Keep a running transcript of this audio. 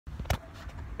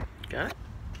Got it?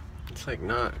 It's like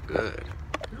not good.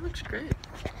 It looks great.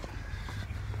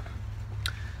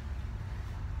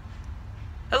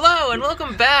 Hello and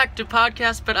welcome back to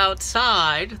Podcast But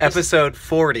Outside. Episode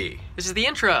 40. This is the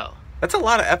intro. That's a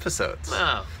lot of episodes.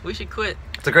 Wow, we should quit.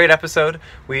 It's a great episode.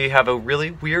 We have a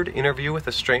really weird interview with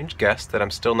a strange guest that I'm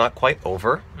still not quite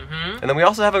over. Mm-hmm. And then we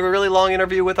also have a really long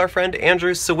interview with our friend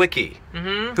Andrew Siwicki.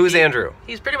 Mm-hmm. Who's Andrew?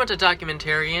 He's pretty much a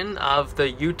documentarian of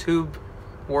the YouTube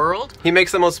world. He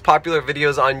makes the most popular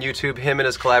videos on YouTube. Him and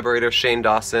his collaborator Shane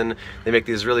Dawson. They make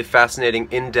these really fascinating,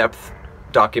 in-depth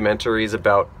documentaries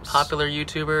about Popular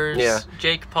YouTubers. Yeah.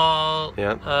 Jake Paul.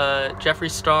 Yeah. Jeffree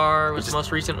Star was the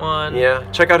most recent one. Yeah,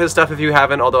 check out his stuff if you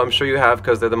haven't, although I'm sure you have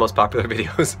because they're the most popular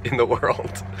videos in the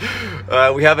world.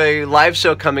 We have a live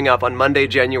show coming up on Monday,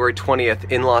 January 20th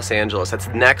in Los Angeles. That's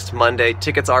next Monday.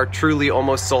 Tickets are truly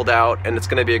almost sold out, and it's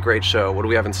going to be a great show. What do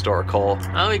we have in store, Cole?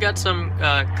 Oh, we got some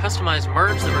customized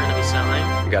merch that we're going to be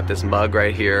selling. We got this mug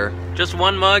right here. Just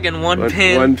one mug and one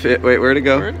pin. Wait, where'd it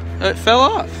go? It fell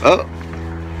off. Oh.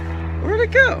 Where'd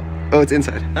it go? Oh, it's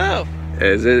inside. Oh.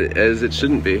 As it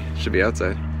shouldn't be. It should be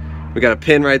outside. We got a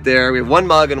pin right there. We have one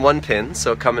mug and one pin,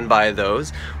 so come and buy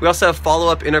those. We also have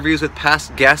follow-up interviews with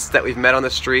past guests that we've met on the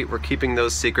street. We're keeping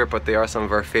those secret, but they are some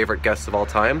of our favorite guests of all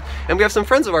time. And we have some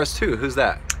friends of ours, too. Who's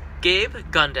that? Gabe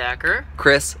Gundacker.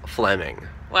 Chris Fleming.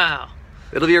 Wow.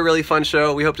 It'll be a really fun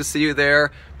show. We hope to see you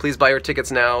there. Please buy your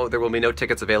tickets now. There will be no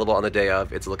tickets available on the day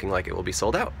of. It's looking like it will be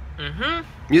sold out. Mm-hmm.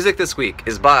 Music this week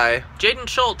is by Jaden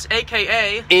Shults,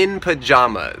 a.k.a. In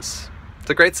Pajamas. It's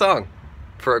a great song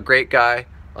for a great guy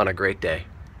on a great day.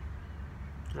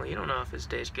 Well, you don't know if his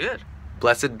day's good.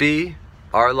 Blessed be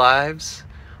our lives,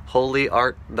 holy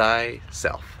art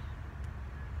thyself.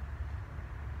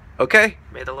 Okay.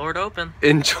 May the Lord open.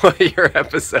 Enjoy your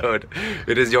episode.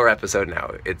 It is your episode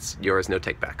now. It's yours, no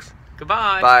takebacks.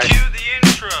 Goodbye. Bye. Cue the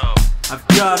intro. I've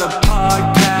got a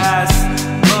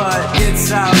podcast, but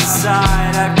it's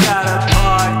outside. I've got a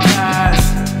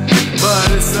podcast,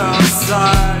 but it's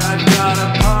outside. I've got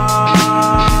a podcast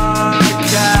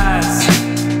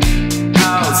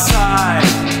outside.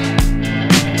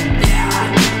 Yeah,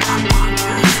 I'm on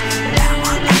yours. Yeah,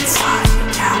 we're inside.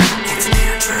 Yeah, it's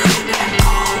Andrew and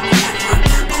Paul, and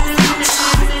we're both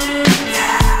outside.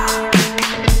 Yeah.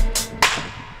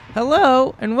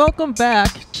 Hello, and welcome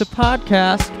back to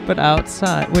Podcast But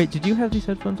Outside. Wait, did you have these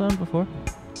headphones on before?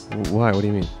 Why? What do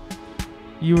you mean?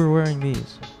 You were wearing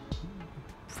these.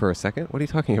 For a second? What are you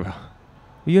talking about?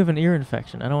 You have an ear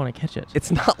infection. I don't want to catch it.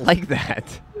 It's not like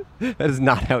that. That is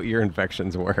not how ear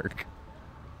infections work.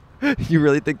 You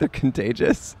really think they're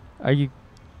contagious? Am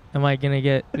I gonna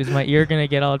get, is my ear gonna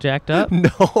get all jacked up?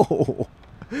 No.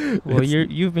 Well,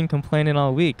 you've been complaining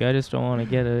all week. I just don't want to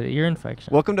get an ear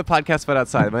infection. Welcome to Podcast But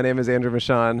Outside. My name is Andrew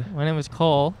Michon. My name is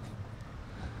Cole.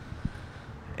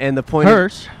 And the point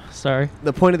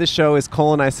the point of the show is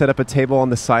Cole and I set up a table on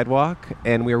the sidewalk,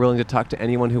 and we are willing to talk to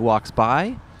anyone who walks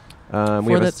by.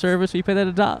 For that service, we pay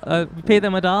them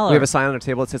 $1. We have a sign on our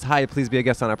table that says, "Hi, please be a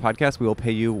guest on our podcast. We will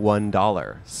pay you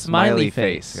 $1." Smiley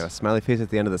face. Got a smiley face at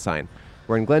the end of the sign.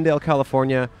 We're in Glendale,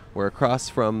 California. We're across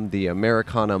from the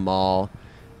Americana Mall,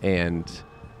 and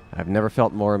I've never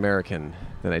felt more American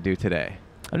than I do today.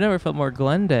 I've never felt more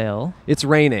Glendale. It's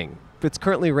raining. It's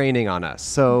currently raining on us,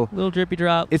 so Little drippy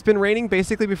drop. it's been raining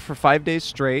basically for 5 days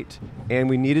straight, and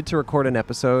we needed to record an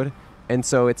episode, and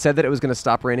so it said that it was going to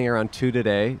stop raining around 2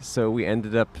 today, so we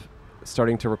ended up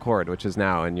starting to record, which is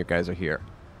now, and you guys are here.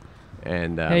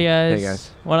 And Hey guys.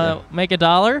 Want to make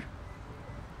 $1?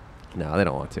 No, they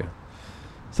don't want to.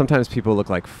 Sometimes people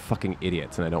look like fucking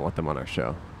idiots, and I don't want them on our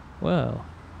show. Whoa.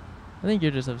 I think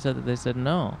you're just upset that they said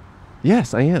no.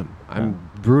 Yes, I am. I'm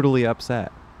brutally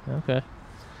upset. Okay.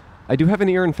 I do have an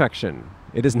ear infection.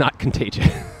 It is not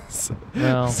contagious.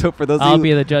 Well, so for those I'll of you,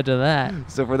 be the judge of that.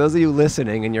 So for those of you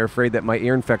listening and you're afraid that my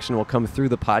ear infection will come through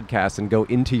the podcast and go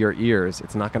into your ears,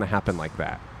 it's not going to happen like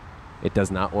that. It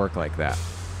does not work like that.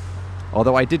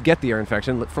 Although I did get the ear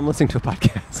infection from listening to a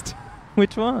podcast.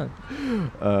 Which one?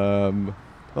 Oh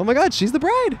my God, she's the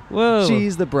bride. Whoa.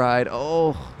 She's the bride.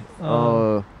 Oh,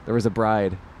 there was a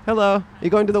bride. Hello. You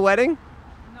going to the wedding?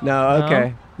 No.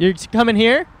 Okay. You're coming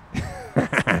here?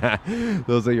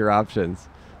 Those are your options.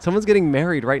 Someone's getting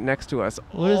married right next to us.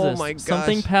 What is this? My gosh.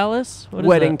 Something Palace? What is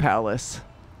Wedding that? Palace.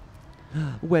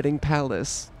 Wedding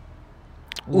Palace.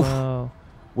 Wow. Oof.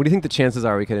 What do you think the chances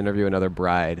are we could interview another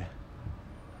bride?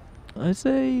 I'd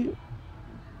say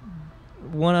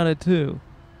 1 out of 2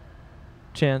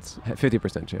 chance.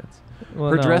 50% chance. Well,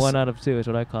 Her no, dress- 1 out of 2 is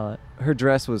what I call it. Her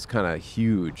dress was kind of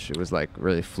huge. It was like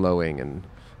really flowing and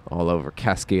all over,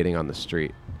 cascading on the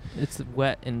street. It's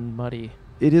wet and muddy.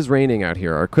 It is raining out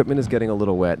here. Our equipment is getting a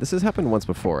little wet. This has happened once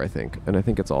before, I think, and I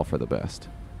think it's all for the best.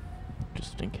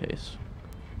 Just in case.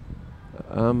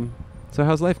 So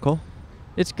how's life, Cole?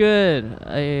 It's good.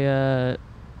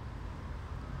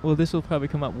 Well, this will probably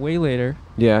come up way later.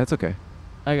 Yeah, it's okay.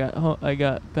 I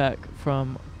got back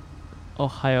from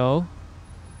Ohio,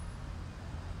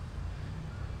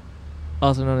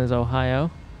 also known as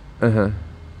Ohio. Uh-huh.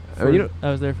 I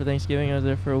was there for Thanksgiving. I was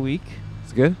there for a week.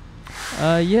 It's good?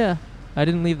 Yeah. I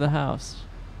didn't leave the house.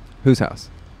 Whose house?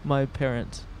 My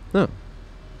parents. Oh.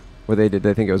 Did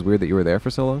they think it was weird that you were there for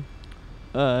so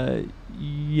long?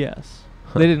 Yes.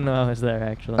 Huh. They didn't know I was there,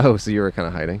 actually. Oh, so you were kind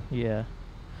of hiding? Yeah.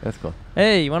 That's cool.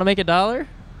 Hey, you want to make $1?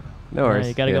 No worries.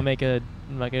 You gotta go make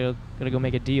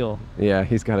a deal. Yeah,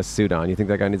 he's got a suit on. You think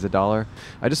that guy needs $1?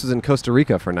 I just was in Costa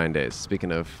Rica for 9 days,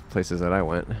 speaking of places that I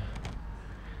went.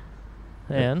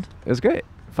 And? It was great.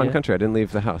 Fun Yeah. country. I didn't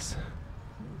leave the house.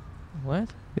 What?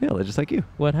 Yeah, just like you.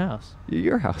 What house?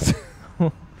 Your house.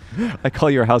 I call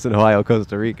your house in Ohio,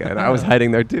 Costa Rica, and I was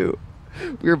hiding there too.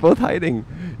 We were both hiding.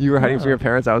 You were hiding from your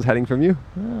parents. I was hiding from you.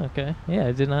 Oh, okay. Yeah,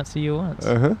 I did not see you once.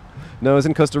 Uh-huh. No, I was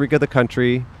in Costa Rica, the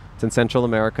country. It's in Central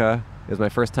America. It was my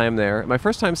first time there. My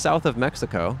first time south of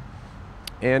Mexico.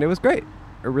 And it was great.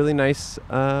 A really nice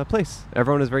place.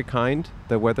 Everyone was very kind.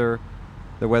 The weather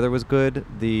was good.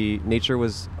 The nature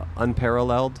was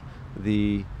unparalleled.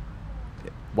 The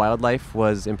wildlife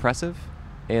was impressive.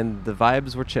 And the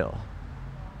vibes were chill.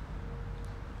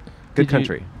 Good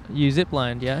country. You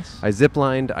ziplined, yes? I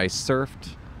ziplined. I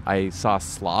surfed. I saw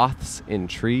sloths in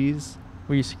trees.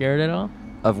 Were you scared at all?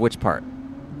 Of which part?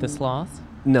 The sloths?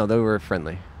 No, they were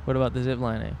friendly. What about the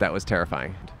ziplining? That was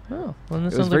terrifying. Oh, well,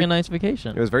 this sounds like a nice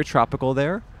vacation. It was very tropical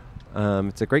there.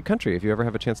 It's a great country. If you ever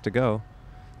have a chance to go,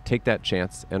 take that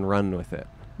chance and run with it.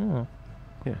 Oh.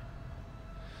 Yeah.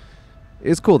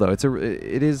 It's cool though. It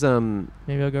is.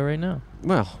 Maybe I'll go right now.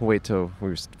 Well, wait till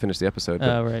we finish the episode.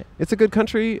 Oh, right. It's a good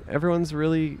country. Everyone's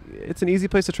really. It's an easy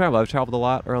place to travel. I've traveled a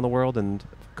lot around the world, and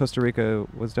Costa Rica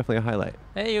was definitely a highlight.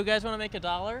 Hey, you guys want to make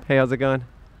 $1? Hey, how's it going?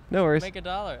 No worries. Make $1.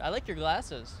 I like your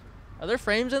glasses. Are there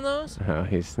frames in those? Oh,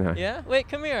 he's not. Yeah? Wait,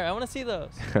 come here. I want to see those.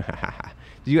 Did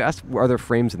you ask, are there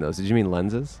frames in those? Did you mean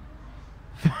lenses?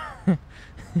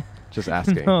 Just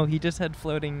asking. No, he just had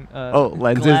floating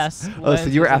lenses. Glass So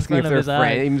you were asking if there are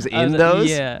frames in those?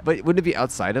 Yeah. But wouldn't it be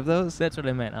outside of those? That's what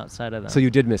I meant, outside of them. So you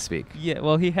did misspeak. Yeah,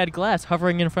 well, he had glass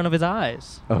hovering in front of his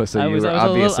eyes. Oh, so you were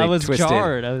obviously I was twisted.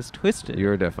 jarred. I was twisted. You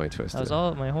were definitely twisted.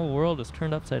 My whole world was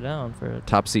turned upside down for it.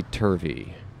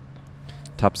 Topsy-turvy.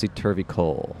 Topsy-turvy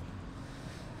Cole.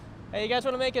 Hey, you guys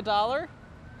want to make $1?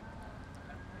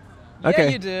 Okay. Yeah,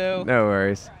 you do. No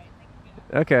worries.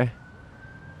 Okay.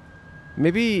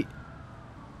 Maybe...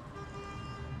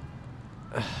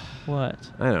 What?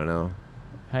 I don't know.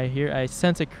 I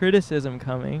sense a criticism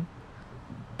coming.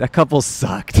 That couple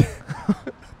sucked.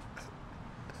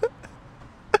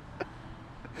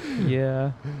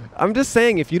 Yeah. I'm just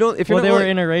saying, if you're well, not they were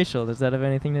willing- interracial. Does that have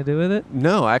anything to do with it?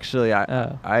 No, actually,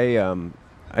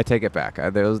 I take it back.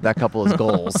 That couple is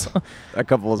goals. That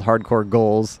couple is hardcore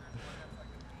goals.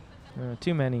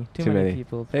 Too many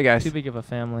people. Hey guys. Too big of a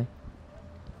family.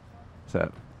 What's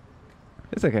up?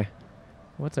 It's okay.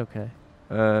 What's okay?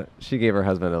 She gave her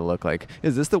husband a look like,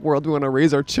 "Is this the world we want to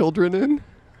raise our children in?"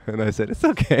 And I said, "It's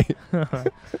okay.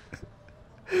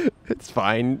 It's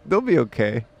fine. They'll be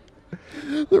okay.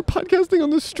 They're podcasting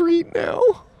on the street now.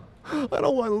 I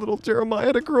don't want little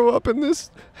Jeremiah to grow up in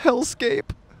this hellscape."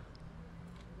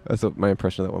 That's my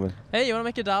impression of that woman. Hey, you want to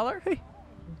make $1? Hey.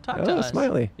 Talk to us.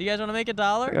 Smiley. You guys want to make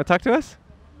 $1? You gonna talk to us?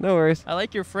 No worries. I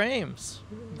like your frames.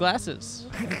 Glasses.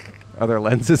 Are there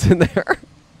lenses in there?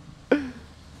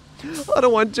 I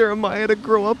don't want Jeremiah to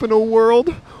grow up in a world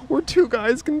where two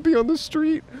guys can be on the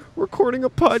street recording a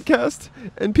podcast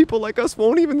and people like us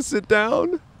won't even sit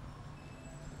down.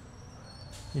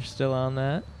 You're still on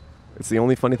that? It's the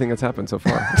only funny thing that's happened so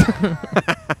far.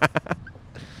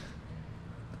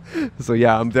 So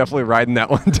yeah, I'm definitely riding that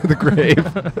one to the grave.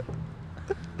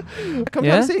 Come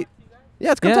have a seat.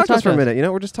 Yeah, talk to us for a minute. You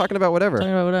know, we're just talking about whatever.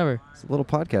 Talking about whatever. It's a little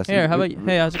podcast. Here, how about you?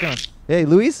 Hey, how's it going? Hey,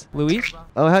 Luis. Luis?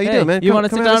 Oh, how you doing, man? You want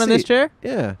to sit down in this chair?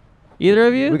 Yeah. Either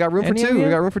of you? We got room for Any of two. you? We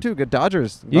got room for two. Good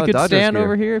Dodgers. You could Dodgers stand gear.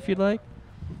 over here if you'd like.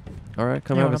 All right,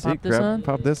 come You have a wanna seat. pop this on?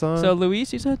 Pop this on. So,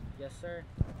 Luis, you said? Yes, sir.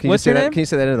 What's your name? Can you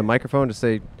say that into the microphone? Just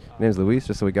say, name's Luis,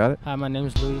 just so we got it. Hi, my name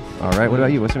is Luis. All right. What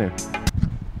about you? What's your name?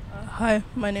 Hi,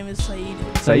 my name is Saeed.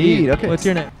 Saeed. Okay. What's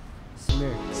your name?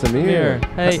 Samir.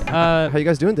 Hey, how you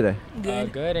guys doing today?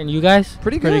 Good. Good, and you guys?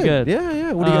 Pretty Pretty good. good.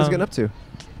 Yeah. What are you guys getting up to?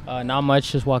 Not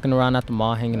much. Just walking around at the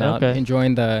mall, hanging out,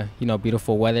 enjoying the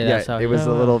beautiful weather that's out it here. was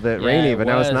a little bit rainy, but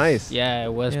now it's nice. Yeah,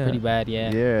 it was pretty bad.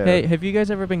 Yeah. Hey, have you guys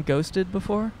ever been ghosted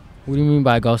before? What do you mean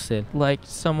by ghosted? Like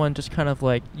someone just kind of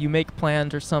like you make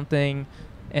plans or something,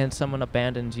 and someone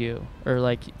abandons you, or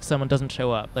like someone doesn't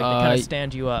show up, like they kind of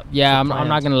stand you up. Yeah, I'm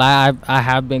not gonna lie. I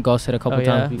have been ghosted a couple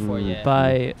times before. Yeah.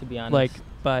 To be honest, like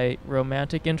by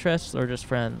romantic interests or just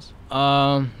friends.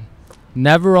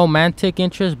 Never romantic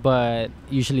interest, but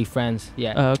usually friends.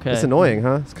 Yeah. Oh, okay. It's annoying,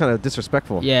 huh? It's kind of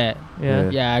disrespectful. Yeah.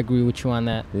 I agree with you on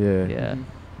that. Yeah. Yeah.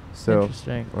 So.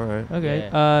 Interesting. All right. Okay.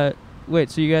 Yeah. Wait.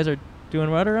 So you guys are doing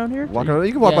what around here? Walking around.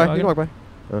 You can walk by. You can walk by.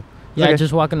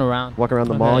 Just walking around. Walking around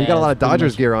the mall. You got a lot of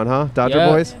Dodgers gear on, huh? Dodger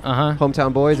boys?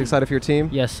 Hometown boys, excited for your team?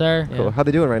 Yes, sir. Cool. How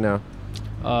they doing right now?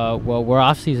 Well, we're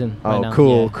off season right now.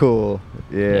 Cool.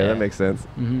 Yeah, that makes sense.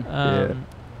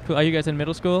 Cool. Are you guys in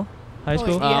middle school? High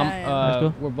school? High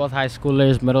school? We're both high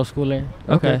schoolers, middle schooler.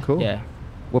 Okay, cool. Yeah.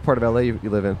 What part of LA you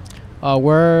live in?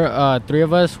 We're 3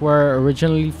 of us. We're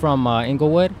originally from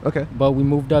Inglewood. Okay. But we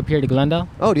moved up here to Glendale.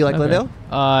 Oh, do you like Glendale?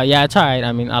 Yeah, it's alright.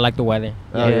 I mean, I like the weather.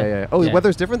 Oh, yeah. Oh, the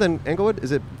weather's different than Inglewood?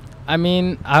 Is it? I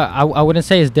mean, I wouldn't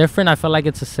say it's different. I feel like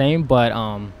it's the same, but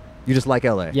you just like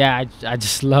LA? Yeah, I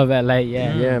just love LA.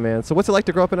 Yeah. Yeah, man. So what's it like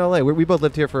to grow up in LA? We both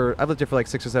lived here I've lived here for like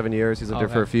 6 or 7 years. He's lived here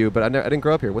for a few, but I didn't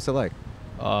grow up here. What's it like?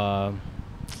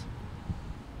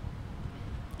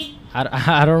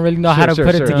 I don't really know how to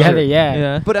put it together.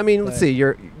 Yeah. But I mean, let's see.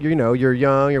 You're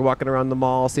young. You're walking around the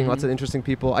mall, seeing lots of interesting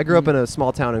people. I grew up in a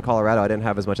small town in Colorado. I didn't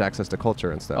have as much access to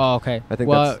culture and stuff. Oh, okay. I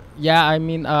think that's I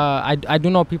mean, I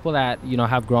do know people that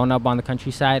have grown up on the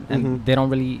countryside and they don't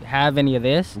really have any of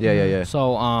this. Yeah.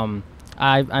 So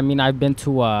I mean, I've been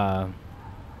to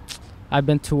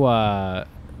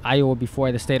Iowa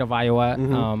before, the state of Iowa.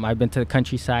 I've been to the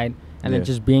countryside, and then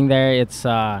just being there, it's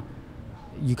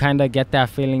you kind of get that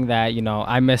feeling that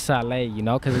I miss LA,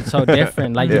 because it's so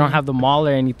different. Like you don't have the mall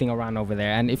or anything around over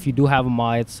there, and if you do have a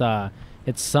mall, it's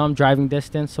some driving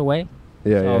distance away.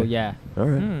 Yeah. All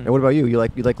right. And what about you? You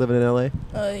like living in LA?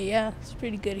 Yeah, it's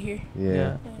pretty good here.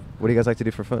 Yeah. What do you guys like to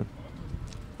do for fun?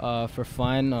 For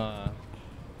fun,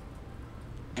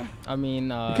 I mean,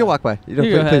 you can walk by.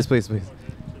 Please.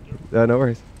 No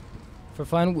worries. For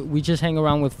fun, we just hang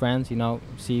around with friends,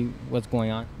 see what's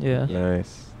going on. Yeah.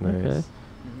 Nice. Okay.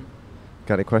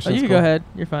 Got any questions? You can go ahead.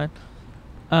 You're fine.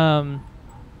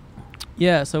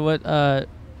 Yeah. So what? Are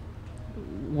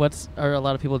a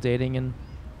lot of people dating in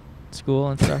school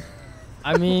and stuff?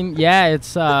 I mean, yeah,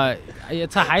 it's a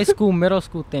high school, middle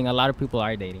school thing. A lot of people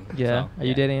are dating. Yeah. Are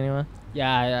you dating anyone?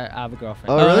 Yeah, I have a girlfriend.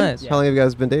 Oh, really? Nice. How long have you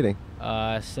guys been dating?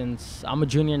 Since I'm a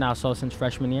junior now, so since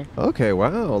freshman year. Okay,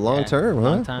 wow, long term, huh?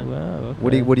 Long time. Wow.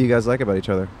 Okay. What do you guys like about each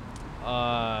other?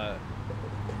 I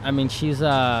mean, she's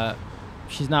not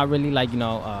really like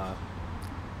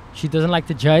she doesn't like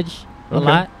to judge a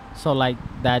lot, so like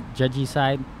that judgy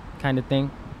side kind of thing.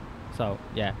 So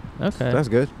yeah. Okay. That's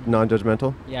good.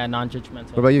 Non-judgmental. Yeah,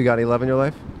 non-judgmental. What about you? Got any love in your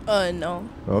life? No.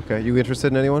 Okay. You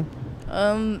interested in anyone?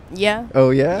 Yeah. Oh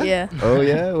yeah. Yeah. Oh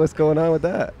yeah. What's going on with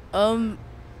that?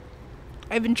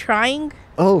 I've been trying.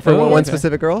 Oh, for one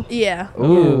specific girl? Yeah.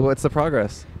 Ooh, what's the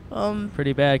progress?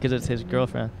 Pretty bad because it's his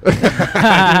girlfriend.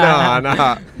 No.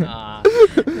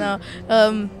 No.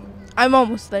 I'm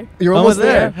almost there. You're almost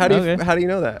there. How do you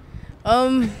know that?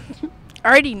 I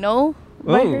already know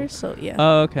by her, so yeah.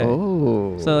 Oh, okay.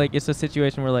 Oh. So like it's a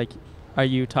situation where like, are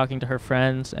you talking to her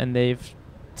friends and they've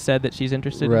said that she's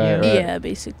interested in you? Right. Yeah,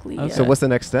 basically. Okay. Yeah. So what's the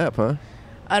next step, huh?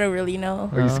 I don't really know.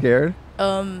 Are you scared?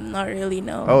 Not really,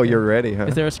 no. Oh, you're ready, huh?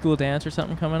 Is there a school dance or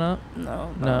something coming up?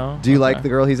 No. Do you like the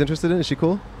girl he's interested in? Is she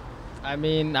cool? I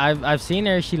mean, I've seen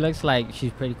her. She looks like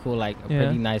she's pretty cool, like a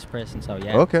pretty nice person. So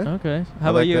yeah. Okay. How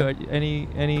about you?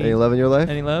 Any love in your life?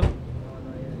 Any love?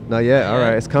 Not yet. All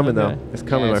right, it's coming though. It's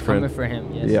coming, my friend. It's coming for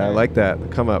him. Yes, yeah, sir. I like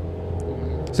that. Come up.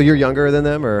 So you're younger than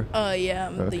them, or? Yeah,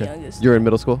 I'm the youngest. You're in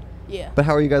middle school? Yeah. But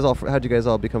how are you guys all? How'd you guys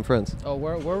all become friends? Oh,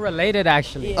 we're related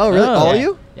actually. Yeah. Oh, really? All of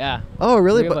you? Yeah. Oh,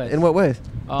 really? 3 of But us. in what ways?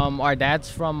 Our dad's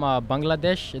from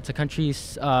Bangladesh. It's a country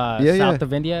south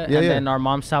of India. And then our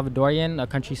mom's Salvadorian, a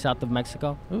country south of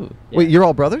Mexico. Ooh. Yeah. Wait, you're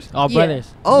all brothers? All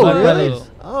brothers. Oh, Blood really?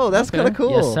 brothers. Oh, that's Okay. kind of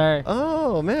cool. Yes, sir.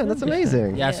 Oh, man, that's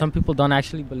amazing. Yeah, some people don't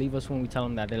actually believe us when we tell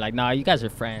them that. They're like, nah, you guys are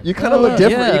friends. You kind of look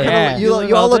different. yeah. You You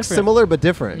you all look look different. similar but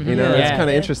different. You know, Yeah. it's kind of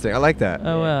Yeah. interesting. I like that.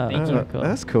 Oh wow. Thank you. Cool.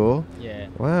 That's cool. Yeah.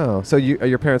 Wow. So are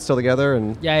your parents still together?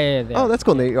 And Yeah. oh, that's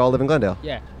cool. And you all live in Glendale.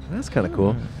 Yeah. That's kind of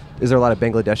cool. Is there a lot of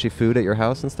Bangladeshi food at your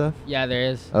house and stuff? Yeah, there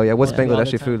is. Oh yeah. What's Yeah. All the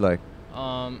Bangladeshi time. food like?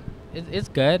 It's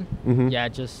good. Mhm. Yeah,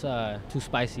 just too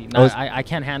spicy. Oh, No, I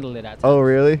can't handle it at times. Oh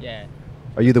really? Yeah.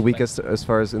 Are you the weakest as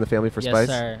far as in the family for Yes, spice?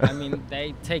 sir. I mean,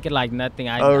 they take it like nothing.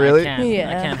 Oh, really? I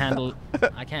Yeah. can't handle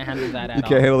that at You all.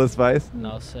 can't handle the spice?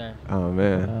 No, sir. Oh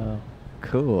man, Oh.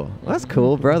 cool. Well, that's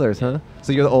cool, brothers, huh?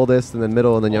 So you're the oldest, and then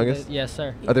middle, and then youngest. Yes,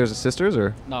 sir. Are there sisters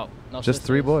or No just sisters.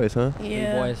 3 boys, huh?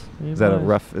 Yeah. 3 boys.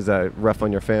 Is that rough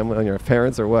on your family, on your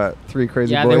parents, or what? 3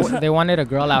 crazy Yeah, boys. they wanted a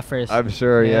girl at first. I'm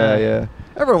sure. Yeah. Yeah.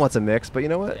 Everyone wants a mix, but you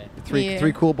know what? Yeah.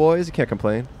 Three cool boys. You can't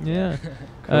complain. Yeah.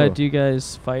 Cool. Do you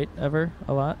guys fight ever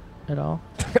a lot at all?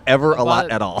 Ever a lot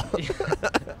About- at all.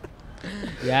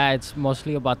 Yeah, it's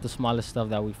mostly about the smallest stuff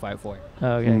that we fight for. Oh,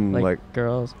 okay. Like like-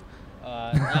 girls.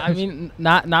 I mean,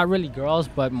 not really girls,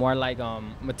 but more like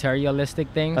materialistic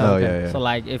things. Oh Okay. yeah. So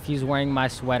like, if he's wearing my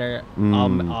sweater,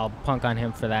 I'll punk on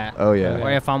him for that. Oh yeah. Okay.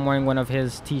 Or if I'm wearing one of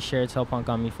his T-shirts, he'll punk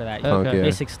on me for that. Punk, Okay. yeah.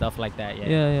 Basic stuff like that. Yeah.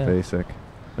 Yeah. Basic.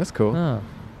 That's cool. Oh.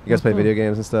 You guys play cool. video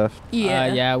games and stuff? Yeah.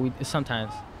 Yeah. We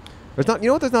sometimes. There's not. You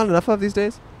know what? There's not enough of these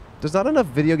days. There's not enough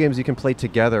video games you can play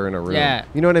together in a room. Yeah.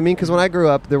 You know what I mean? Because when I grew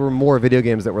up, there were more video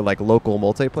games that were like local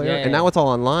multiplayer, Yeah, and yeah. now it's all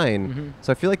online. Mhm.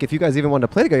 So I feel like if you guys even wanted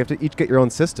to play together, you have to each get your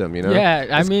own system. You know? Yeah. I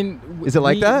It's- mean. Is it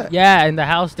like that? Yeah. In the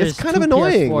house, there's It's kind of 2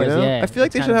 annoying, PS4s, you know. Yeah, I feel like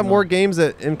it's they kind should of have more annoying. games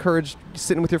that encourage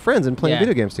sitting with your friends and playing Yeah.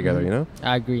 video games together. Mhm. You know?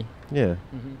 I agree. Yeah.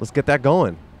 Mhm. Let's get that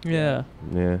going. Yeah.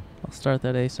 Yeah. I'll start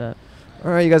that ASAP.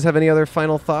 All right. You guys have any other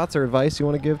final thoughts or advice you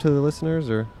want to give to the listeners,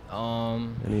 or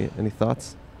any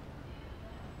thoughts?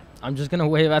 I'm just gonna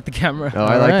wave at the camera. Oh,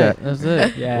 I like that. That's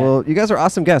it. Yeah. Well, you guys are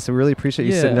awesome guests. We really appreciate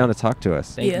you sitting Yeah. down to talk to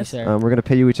us. Thank you, Yes. sir. We're going to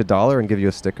pay you each $1 and give you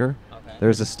a sticker. Okay.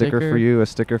 There's a sticker for Sticker. you, a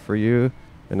sticker for you,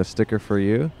 and a sticker for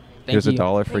you. Thank Here's you.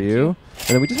 $1 for Thank you. you. And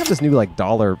then we just have this new like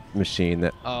dollar machine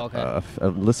that Oh, okay. a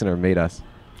listener made us.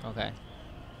 Okay.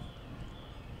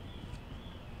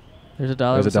 There's $1.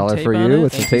 There's with some $1 tape for on you it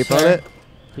with some Thank you, tape on sir. it,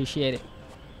 Appreciate it.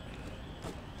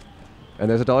 and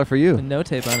there's $1 for you. with no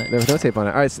tape on it. There's no tape on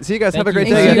it. All right, see you guys. Have a great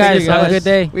Thank day. you Thank guys. you, Have a guys. good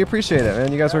day. We appreciate it,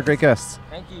 man. You guys were great guests.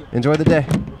 Thank you. Enjoy the day.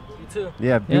 You too.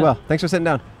 Yeah, be Yeah. well. Thanks for sitting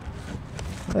down.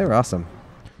 They were awesome.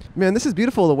 Man, this is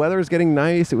beautiful. The weather is getting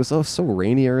nice. It was so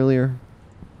rainy earlier.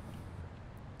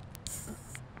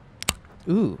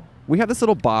 Ooh. We have this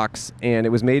little box, and it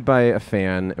was made by a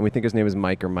fan, and we think his name is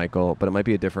Mike or Michael, but it might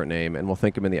be a different name, and we'll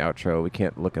thank him in the outro. We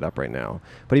can't look it up right now.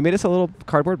 But he made us a little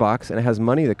cardboard box, and it has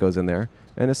money that goes in there,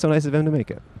 and it's so nice of him to make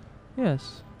it.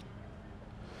 Yes.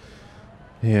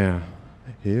 Yeah.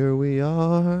 Here we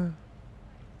are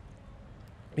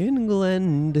in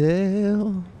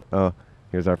Glendale. Oh,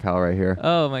 here's our pal right here.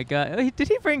 Oh my God. Oh, did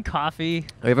he bring coffee?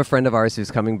 We have a friend of ours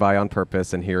who's coming by on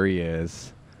purpose, and here he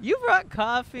is. You brought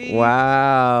coffee.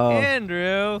 Wow.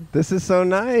 Andrew. This is so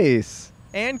nice.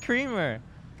 And creamer.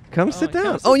 Come sit come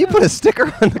down. sit Oh, you down. put a sticker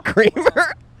on the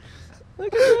creamer?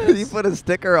 Look at this. You put a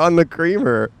sticker on the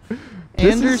creamer.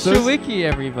 This Andrew is so Siwicki,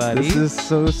 everybody. This is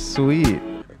so sweet.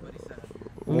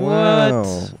 What? Wow.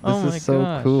 Oh This my is so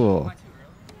gosh. cool.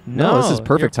 No, this is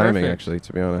perfect you're timing, perfect. actually,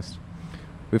 to be honest.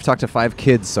 We've talked to 5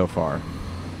 kids so far.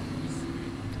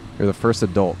 You're the first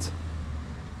adult.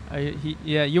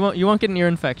 Yeah, you won't get an ear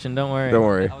infection. Don't worry. Don't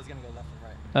worry. I was gonna go left and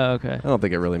right. Oh, okay. I don't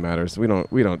think it really matters. We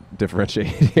don't differentiate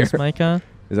here. Is mic on?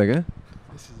 Is that good?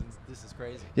 This is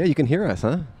crazy. Yeah, you can hear us,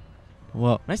 huh?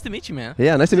 Well, nice to meet you, man.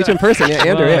 Yeah, nice to meet you in person. Yeah,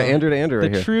 Andrew. Wow. Yeah, Andrew to Andrew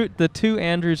right here. The two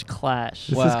Andrews clash.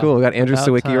 This is Wow. cool. We got Andrew About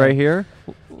Siwicki time. right here.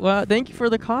 Well, thank you for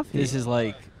the coffee. This is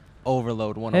like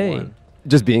overload 101.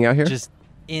 Just being out here? Just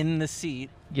in the seat,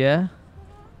 Yeah.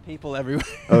 people everywhere.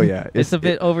 Oh, yeah. It's a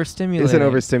bit overstimulating. It's an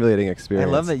overstimulating I experience.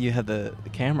 love that you had the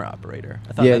camera operator.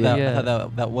 I thought Yeah, that, yeah. I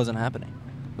thought that wasn't happening.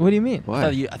 What do you mean? Why?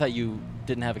 I thought you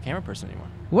didn't have a camera person anymore.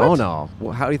 What? Oh, no.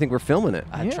 Well, how do you think we're filming it?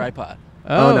 I had Yeah. tripod.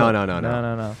 Oh, no.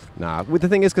 No. Nah. Well, the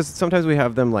thing is, because sometimes we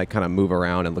have them, like, kind of move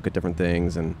around and look at different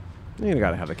things, and you got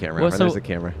to have the camera. Well, Right? There's the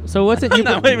camera. So what's it? I'm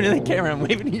not waving at the camera. I'm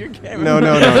waving at your camera. No.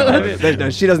 No,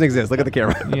 she doesn't exist. Look at the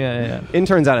camera. Yeah.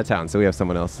 Intern's out of town, so we have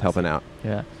someone else helping out.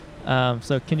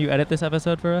 So can you edit this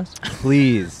episode for us?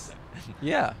 Please.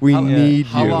 Yeah. We How- need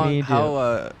How you. long? Need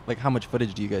How much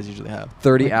footage do you guys usually have?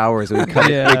 30 hours, and we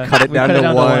cut, Yeah, we cut it we down cut to it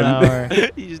down to 1. 1 hour.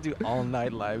 You just do all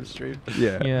night live stream.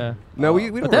 Yeah. Yeah. No, we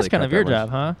don't But that's really kind cut of your that much. job,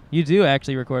 huh? You do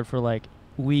actually record for like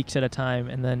weeks at a time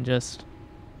and then just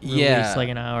release like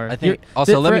an hour. I think. You're-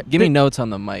 Also, the- give me the- never on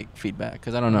the mic feedback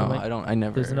because I don't know. Mic- I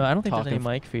never. I don't think there's any talk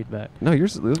mic feedback. No, you're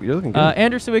looking good.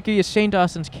 Andrew Siwicki is Shane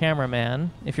Dawson's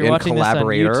cameraman. If you're And watching this on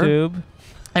collaborator. YouTube,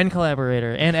 and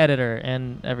collaborator, and editor,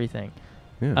 and everything.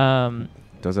 Yeah.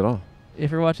 Does it all.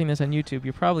 If you're watching this on YouTube,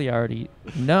 you probably already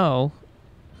know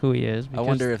who he is. I because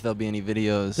wonder if there'll be any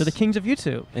videos. they're the kings of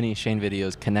YouTube. Any Shane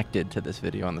videos connected to this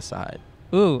video on the side.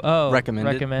 Ooh, oh,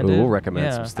 Recommended. recommended. Ooh, we'll recommend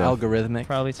yeah. some stuff. Algorithmic.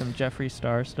 Probably some Jeffree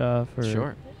Star stuff or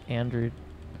Sure. Andrew.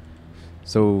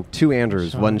 So 2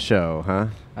 Andrews, Sean. 1 show, huh?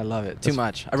 I love it. Too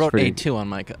much. I wrote pretty- A2 on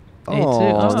my cup.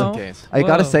 A2. Just in Oh. case. I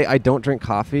gotta Whoa. say, I don't drink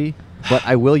coffee, but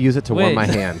I will use it to warm Wait. my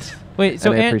hands. Wait,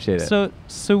 so and I appreciate it. So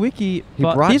Siwicki He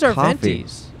brought these are coffee.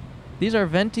 ventis. These are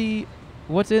venti.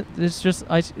 What's it? It's just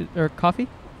ice or coffee.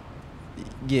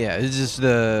 Yeah, it's just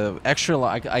the extra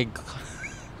large. I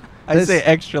That's- say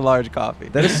extra large coffee.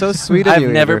 That is so sweet of I've you.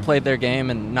 never Andrew. played their game,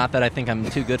 and not that I think I'm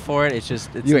too good for it. It's just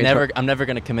You ain't never. I'm never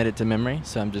gonna commit it to memory,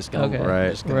 so I'm just gonna. Okay. Right.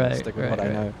 Just gonna Right, stick with right, what I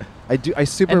right. know. I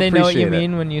super And they know what you appreciate it.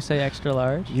 mean when you say extra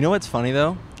large. You know what's funny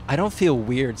though? I don't feel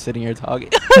weird sitting here talking.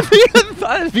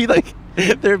 It'd be like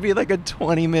there'd be like a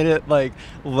 20-minute like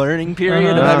learning period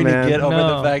of Nah, having man. to get over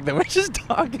No. the fact that we're just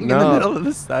talking in No. the middle of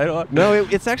the sidewalk. No,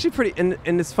 it's actually pretty, and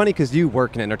it's funny because you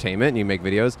work in entertainment and you make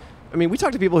videos. I mean, we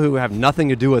talk to people who have nothing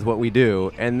to do with what we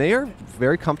do, and they are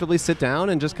very comfortably sit down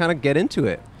and just kind of get into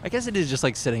it. I guess it is just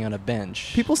like sitting on a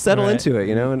bench. People settle Right. into it,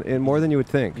 you know, and more than you would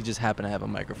think. You just happen to have a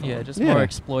microphone. Yeah, just Yeah. more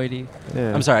exploity.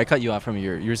 Yeah. I'm sorry, I cut you off from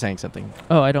you were saying something.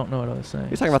 Oh, I don't know what I was saying.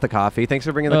 You're talking about the coffee. Thanks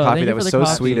for bringing the Oh, coffee. thank That you was for so the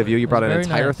coffee. sweet of you. You It brought was an very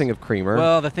entire nice. thing of creamer.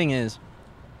 Well, the thing is,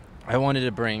 I wanted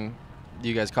to bring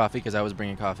you guys coffee because I was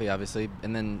bringing coffee, obviously,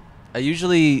 and then I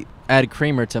usually add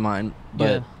creamer to mine, but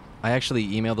Yeah. I actually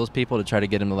emailed those people to try to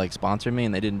get them to like sponsor me,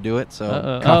 and they didn't do it.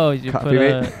 So Oh, you coffee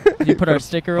put mate. you put our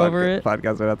sticker over it.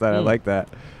 Podcast right outside. I Mm. like that.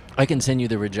 I can send you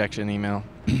the rejection email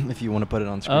if you want to put it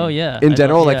on screen. Oh yeah. In I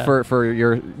general, don't- like yeah. for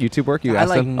your YouTube work, you I asked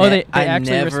like them. Oh, they I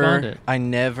actually never, responded. I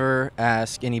never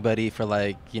ask anybody for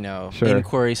like Sure.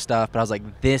 inquiry stuff, but I was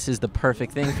like, this is the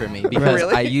perfect thing for me because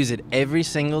Really? I use it every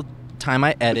single time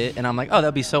I edit, and I'm like, oh,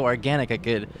 that'd be so organic. I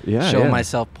could Yeah, show yeah.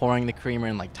 myself pouring the creamer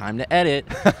and like time to edit,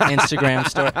 Instagram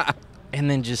story, and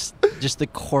then just the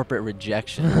corporate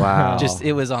rejection. Wow. Just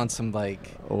it was on some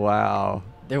like Wow.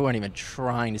 they weren't even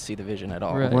trying to see the vision at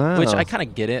all. Right. Wow. Which I kind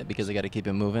of get it because I got to keep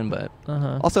it moving, but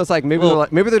Uh-huh. Also, it's like maybe Well-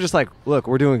 maybe they're just like, look,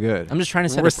 we're doing good. I'm just trying to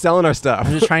set we're the- selling our stuff.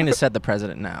 I'm just trying to set the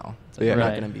precedent now. So Yeah. we're not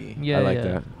Right. going to be. Yeah, I like yeah.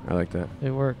 that. I like that. It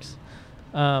works.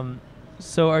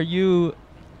 So are you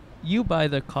buy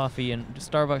the coffee and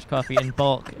Starbucks coffee in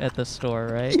bulk at the store,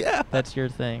 right? Yeah. That's your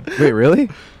thing. Wait, really?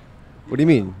 What do you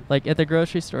mean? Like at the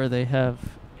grocery store, they have,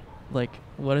 like,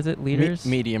 what is it, liters?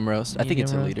 Medium roast. I think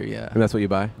it's a Medium roast? liter, yeah. And that's what you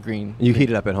buy? Green. You heat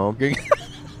it up at home? Green.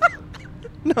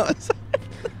 No, it's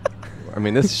I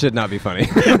mean, this should not be funny.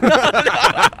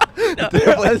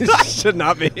 This should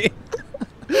not be.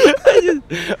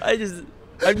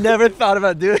 I've never thought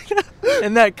about doing that,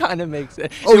 and that kind of makes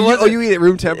it. You eat at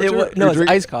room temperature? No, You it's drink-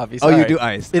 iced coffee. Oh, you sorry. do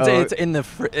ice. It's Oh. it's in the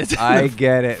it's in I the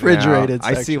get it. refrigerated now.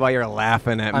 I see section. why you're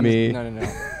laughing at I'm- me. No.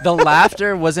 The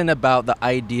laughter wasn't about the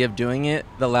idea of doing it.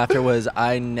 The laughter was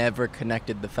I never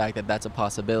connected the fact that that's a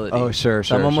possibility. Oh, sure,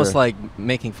 So I'm sure, almost sure. like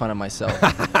making fun of myself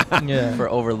Yeah. for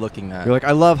overlooking that. You're like,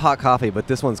 I love hot coffee, but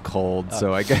this one's cold, Oh.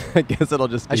 so I guess it'll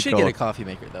just be I should cold. get a coffee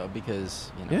maker though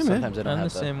because Yeah, man. sometimes I don't I'm the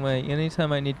have same way.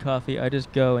 Anytime I need coffee, I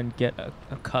just go and get a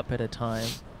cup at a time.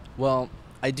 Well,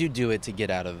 I do it to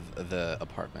get out of the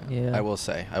apartment. Yeah. I will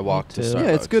say I walk to too. Starbucks.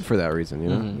 Yeah, it's good for that reason, you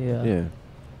know? Mhm. Yeah. Yeah.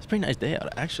 It's a pretty nice day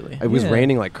out actually. It was Yeah.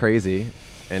 raining like crazy,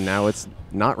 and now it's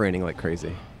not raining like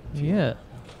crazy. Yeah.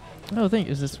 Oh,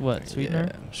 is this what? Sweetener?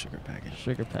 Yeah, sugar package.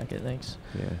 Sugar packet, thanks.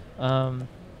 Yeah.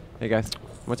 Hey guys,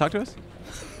 want to talk to us?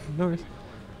 No worries.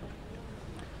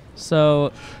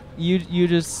 So, you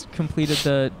just completed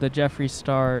the Jeffree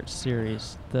Star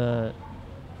series, the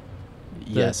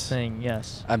Yes. thing,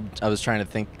 yes. I was trying to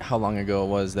think how long ago it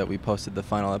was that we posted the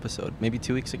final episode. Maybe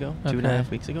 2 weeks ago? Okay. 2.5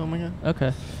 weeks ago? Oh my god.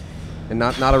 Okay. And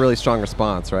not a really strong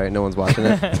response, right? No one's watching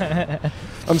it.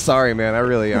 I'm sorry, man. I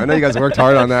know you guys worked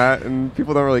hard on that, and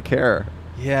people don't really care.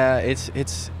 Yeah, it's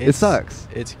It sucks.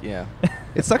 It's yeah.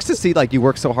 It sucks to see like you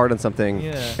work so hard on something,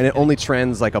 Yeah. and it only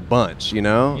trends like a bunch, you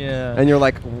know? Yeah. And you're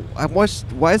like,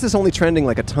 why is this only trending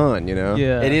like a ton, you know?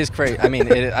 Yeah. It is crazy. I mean,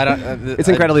 I don't. It's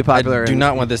incredibly popular I do and-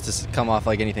 not want this to come off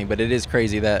like anything, but it is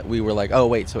crazy that we were like, oh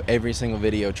wait, so every single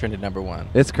video trended #1.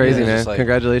 It's crazy, Yeah. man. Just like-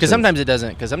 Congratulations. Because sometimes it doesn't.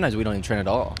 Because sometimes we don't even trend at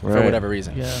all for Right. whatever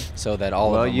reason. Yeah. So that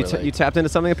all well, of them you were like, you tapped into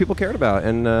something that people cared about,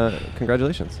 and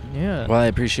congratulations. Yeah. Well, I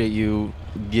appreciate you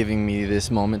giving me this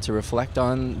moment to reflect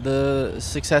on the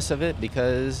success of it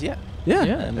because Yeah. Yeah.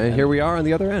 And here we are on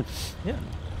the other end, Yeah.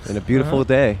 in a beautiful Uh-huh.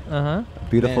 day, Uh-huh.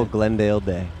 beautiful Man. Glendale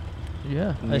day.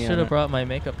 Yeah. I Yeah. should have brought my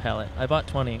makeup palette. I bought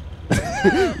 20.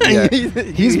 Yeah.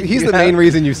 He's the main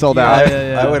reason you sold Yeah, out.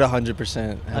 yeah. I would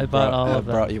 100% I have bought all have of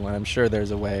them. brought you one. I'm sure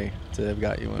there's a way to have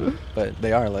got you one, but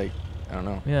they are like, I don't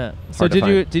know. Yeah. So hard to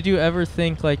find. did you ever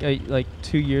think like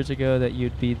 2 years ago that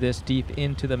you'd be this deep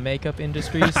into the makeup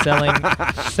industry,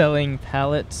 selling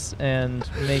palettes and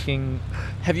making?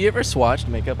 Have you ever swatched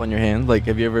makeup on your hand? Like,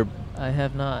 have you ever? I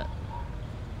have not.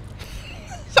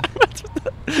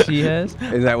 She has.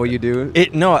 Is that what you do?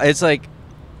 No, it's like,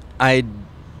 I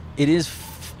It is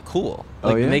cool.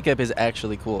 Like, makeup is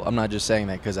actually cool. I'm not just saying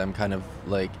that because I'm kind of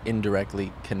like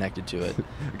indirectly connected to it.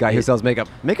 Guy who sells makeup.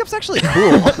 Makeup's actually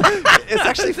cool. It's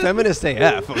actually feminist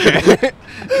AF. Okay.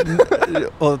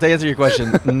 Well, to answer your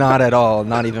question, not at all.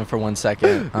 Not even for 1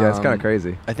 second. Yeah, it's kind of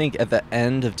crazy. I think at the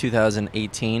end of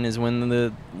 2018 is when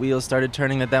the wheels started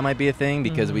turning that might be a thing,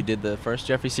 because we did the first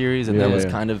Jeffrey series, and that was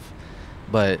kind of.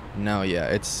 But no,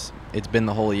 it's been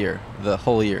the whole year. The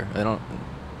whole year. I don't.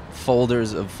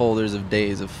 Folders of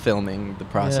days of filming the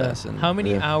process. Yeah. And how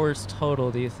many hours total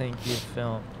do you think you've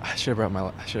filmed? I should have brought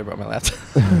my laptop.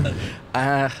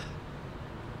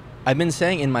 I've been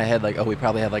saying in my head, like, we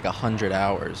probably have like 100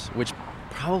 hours, which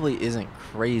probably isn't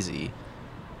crazy,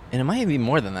 and it might be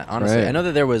more than that, honestly. Right. I know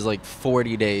that there was like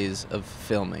 40 days of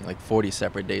filming, like 40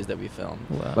 separate days that we filmed.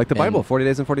 Wow. Like the Bible, 40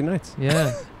 days and 40 nights.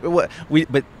 Yeah. But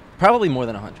probably more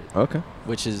than 100. Okay.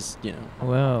 Which is,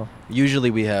 Wow. Usually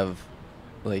we have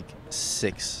like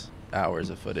 6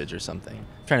 hours of footage or something.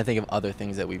 I'm trying to think of other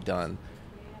things that we've done,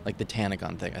 like the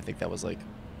Tanacon thing. I think that was like,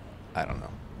 I don't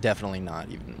know, definitely not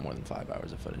even more than 5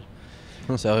 hours of footage.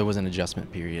 So it was an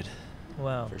adjustment period.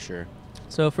 Wow. For sure.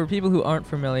 So for people who aren't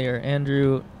familiar,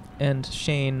 Andrew and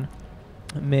Shane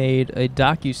made a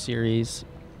docu-series,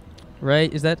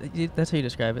 right? That's how you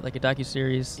describe it, like a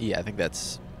docu-series? Yeah, I think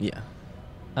that's, yeah.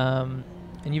 And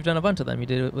you've done a bunch of them. You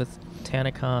did it with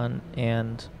Tanacon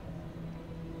and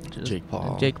Jake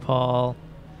Paul,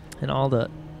 and all the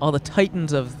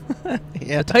titans of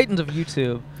the titans of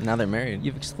YouTube. Now they're married.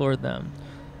 You've explored them.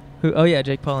 Who? Oh yeah,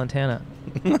 Jake Paul and Tana.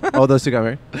 Oh, those two got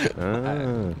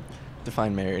married.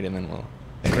 Define married, and then we'll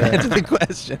answer the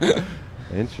question.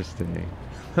 Interesting.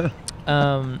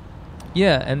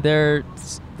 Yeah, and they're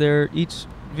each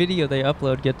video they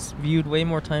upload gets viewed way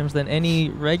more times than any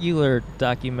regular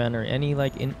documentary, any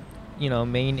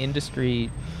main industry.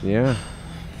 Yeah.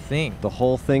 Thing. The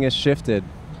whole thing has shifted.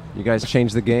 You guys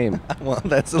changed the game. Well,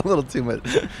 that's a little too much.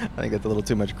 I think that's a little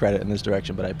too much credit in this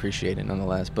direction, but I appreciate it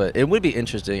nonetheless. But it would be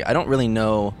interesting. I don't really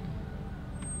know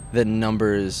the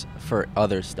numbers for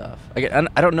other stuff. I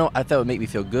don't know if that would make me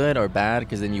feel good or bad,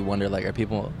 because then you wonder, like, are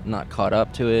people not caught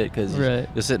up to it? Because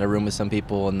you'll sit in a room with some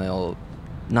people and they'll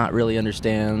not really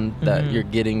understand that you're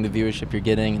getting the viewership you're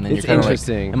getting, and then you're kind of like,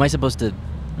 am I supposed to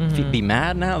be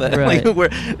mad now that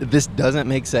this doesn't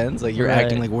make sense? Like, you're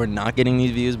acting like we're not getting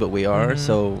these views, but we are.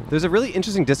 So there's a really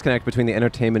interesting disconnect between the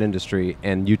entertainment industry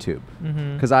and YouTube,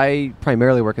 because I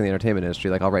primarily work in the entertainment industry.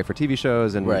 Like, I'll write for TV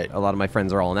shows, and a lot of my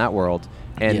friends are all in that world,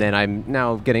 and then I'm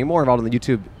now getting more involved in the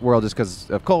YouTube world just because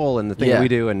of Cole and the thing that we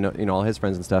do, and all his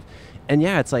friends and stuff. And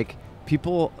it's like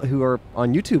people who are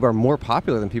on YouTube are more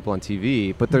popular than people on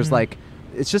TV, but there's like,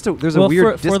 it's just there's a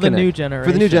weird disconnect. For the new generation.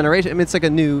 For the new generation. I mean, it's like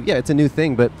it's a new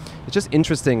thing, but it's just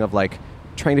interesting of like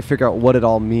trying to figure out what it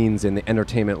all means in the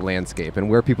entertainment landscape and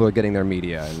where people are getting their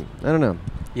media. And I don't know.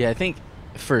 Yeah, I think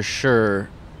for sure,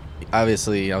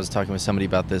 obviously, I was talking with somebody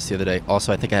about this the other day.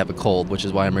 Also, I think I have a cold, which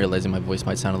is why I'm realizing my voice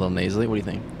might sound a little nasally. What do you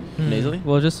think? Nasally?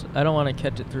 Well, I don't want to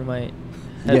catch it through my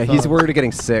headphones. Yeah, he's worried of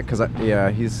getting sick because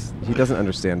he doesn't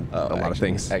understand a lot of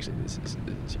things. Actually, this is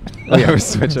we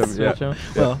switch him. Switch him.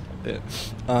 Well,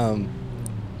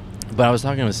 but I was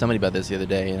talking with somebody about this the other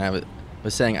day, and I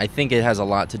was saying I think it has a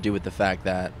lot to do with the fact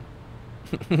that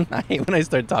I hate when I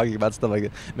start talking about stuff like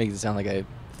it makes it sound like I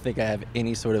think I have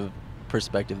any sort of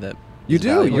perspective that you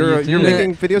do. You're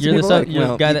making videos. You're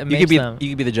the guy that makes them. You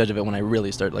could be the judge of it when I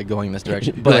really start like going in this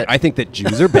direction. But like, I think that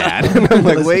Jews are bad. I'm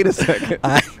like, wait a second.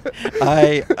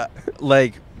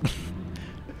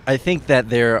 I think that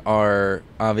there are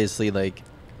obviously like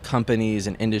companies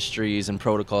and industries and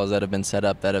protocols that have been set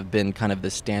up that have been kind of the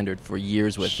standard for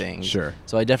years with things. Sure.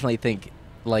 So I definitely think,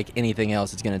 like anything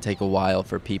else, it's going to take a while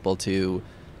for people to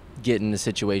get in a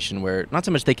situation where not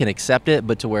so much they can accept it,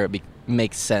 but to where it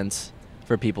makes sense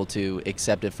for people to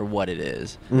accept it for what it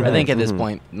is. I think at this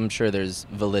point, I'm sure there's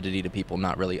validity to people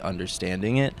not really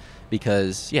understanding it,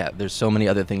 because there's so many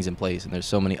other things in place and there's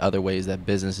so many other ways that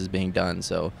business is being done.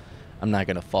 So I'm not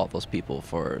going to fault those people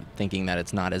for thinking that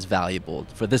it's not as valuable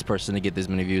for this person to get this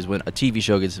many views when a TV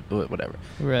show gets whatever.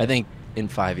 Right. I think in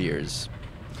 5 years,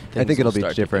 I think it'll be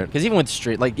different. Because even with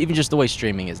even just the way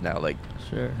streaming is now, like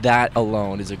that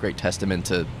alone is a great testament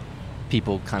to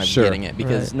people kind of getting it,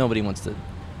 because nobody wants to.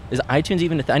 Is iTunes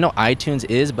even? I know iTunes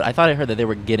is, but I thought I heard that they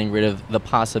were getting rid of the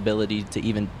possibility to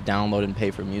even download and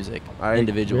pay for music,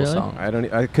 individual songs. I don't.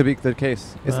 It could be the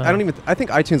case. I think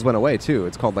iTunes went away too.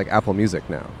 It's called like Apple Music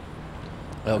now.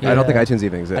 Okay. I don't think iTunes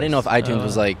even exists. I didn't know if iTunes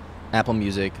was like Apple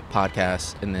Music,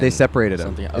 podcasts, and then They separated them.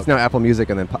 something- It's okay. now Apple Music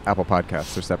and then Apple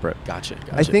Podcasts are separate. Gotcha.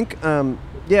 I think,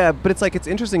 yeah, but it's like it's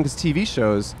interesting because TV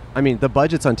shows. I mean, the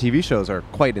budgets on TV shows are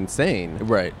quite insane,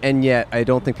 Right. And yet, I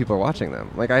don't think people are watching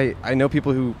them. Like I know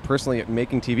people who personally are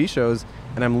making TV shows,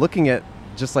 and I'm looking at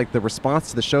just like the response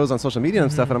to the shows on social media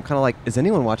and stuff, and I'm kind of like, is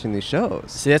anyone watching these shows?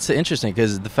 See, that's interesting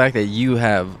because the fact that you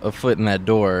have a foot in that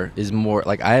door is more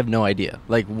like I have no idea.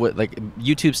 Like what, like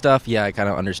YouTube stuff, yeah, I kind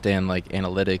of understand like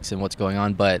analytics and what's going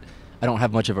on, but I don't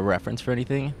have much of a reference for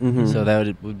anything. So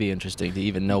that would be interesting to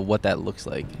even know what that looks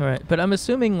like. Right, but I'm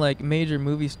assuming like major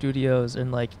movie studios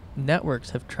and like networks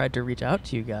have tried to reach out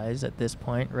to you guys at this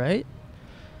point, right?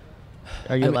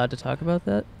 Are you allowed to talk about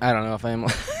that? I don't know if I'm.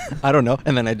 I don't know,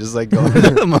 and then I just like go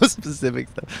into the most specific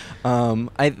stuff.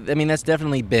 I mean, that's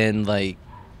definitely been like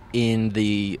in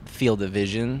the field of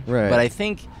vision, Right. But I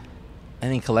think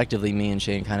collectively, me and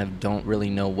Shane kind of don't really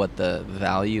know what the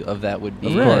value of that would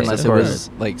be, Right, unless of it course. was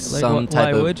like Like, some why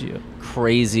type of would you?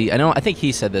 crazy. I think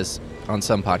he said this on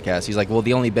some podcast. He's like, well,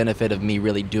 the only benefit of me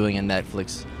really doing a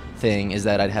Netflix thing is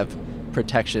that I'd have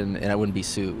protection and I wouldn't be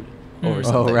sued over Mm.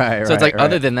 something. Oh, right, So it's like, right,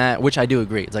 other right. than that, which I do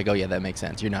agree. It's like, oh yeah, that makes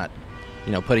sense. You're not,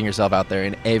 putting yourself out there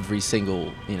in every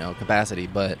single, capacity.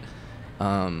 But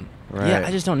yeah,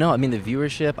 I just don't know. I mean, the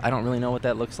viewership, I don't really know what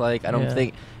that looks like. I don't Yeah.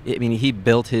 think. I mean, he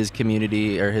built his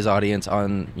community or his audience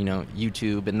on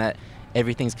YouTube, and that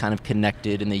everything's kind of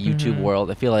connected in the YouTube Mhm.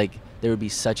 world. I feel like there would be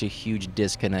such a huge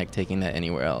disconnect taking that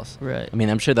anywhere else. Right. I mean,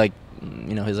 I'm sure like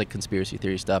his like conspiracy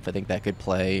theory stuff. I think that could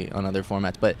play on other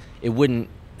formats, but it wouldn't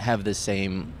have the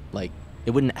same like.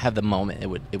 It wouldn't have the moment it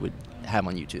would have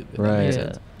on YouTube. If that makes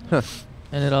Right. sense.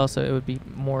 And it would be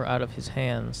more out of his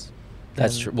hands.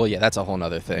 That's than- true. Well, yeah, that's a whole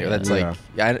nother thing. Yeah. That's Yeah.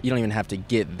 like you don't even have to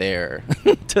get there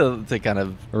to kind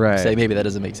of Right. say maybe that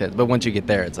doesn't make sense. But once you get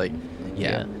there, it's like,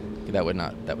 yeah, Yeah. that would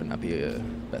not be a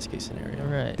best case scenario.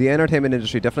 Right. The entertainment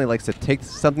industry definitely likes to take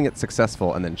something that's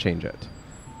successful and then change it.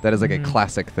 That is like Mhm. a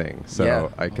classic thing. So Yeah.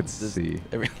 I could This- see.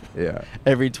 Every, Yeah.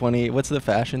 every 20, what's the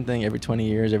fashion thing? Every 20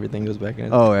 years, everything goes back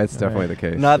in. Oh, it's definitely Right. the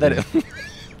case. Not that yeah. it,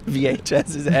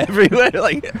 VHS is everywhere.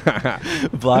 Like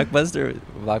Blockbuster.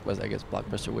 I guess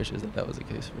Blockbuster wishes that was the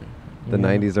case for. The Yeah.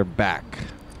 90s are back.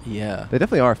 Yeah. They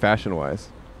definitely are fashion-wise.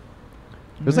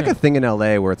 There's like Yeah. a thing in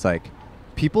LA where it's like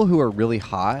people who are really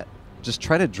hot just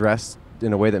try to dress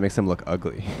in a way that makes them look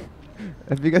ugly.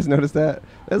 Have you guys noticed that?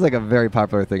 That's like a very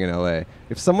popular thing in LA.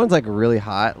 If someone's like really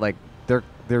hot, like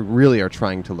they really are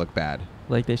trying to look bad.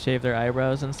 Like they shave their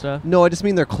eyebrows and stuff. No, I just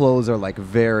mean their clothes are like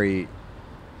very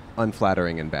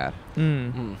unflattering and bad.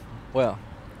 Well,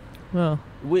 Well,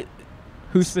 we,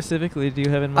 who specifically do you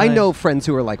have in I mind? know friends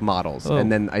who are like models, Oh. and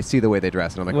then I see the way they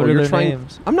dress, and I'm like, What "Oh, are you're their trying."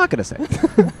 names? I'm not gonna say.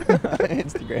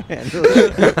 Instagram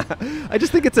handle. I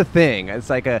just think it's a thing. It's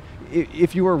like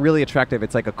if you were really attractive,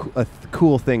 it's like a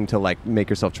cool thing to like make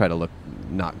yourself try to look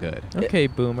not good. Okay,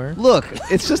 boomer. Look,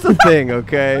 it's just a thing,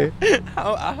 okay?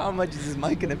 how much is this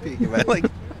mic gonna peak? Like,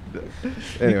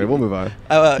 Anyway, we'll move on.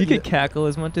 You could cackle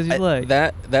as much as you like.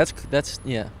 That's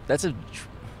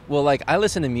well, like I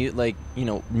listen to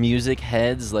music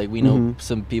heads. Like we know Mhm.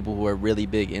 some people who are really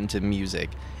big into music,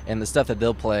 and the stuff that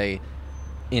they'll play,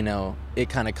 it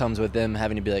kind of comes with them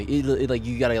having to be like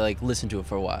you gotta like listen to it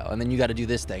for a while, and then you gotta do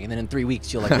this thing, and then in 3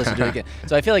 weeks you'll like listen to it again.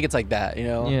 So I feel like it's like that,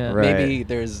 Yeah. Right. Maybe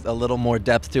there's a little more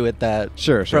depth to it that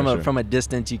Sure, from sure. a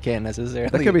distance you can't necessarily.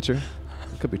 That could be true.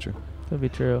 Could be true. Could be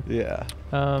true. Yeah,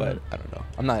 but I don't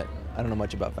know. I don't know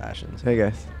much about fashions. Hey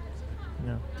guys.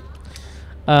 No.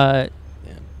 Yeah.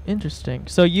 Interesting.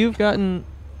 So you've gotten.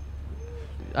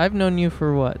 I've known you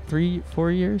for what?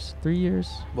 4 years? 3 years?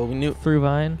 Well, we knew. Through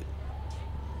Vine.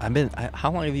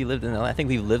 How long have you lived in LA? I think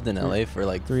we've lived in LA for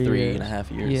like 3 three years. and a half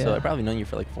years. So Yeah. I've probably known you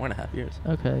for like 4.5 years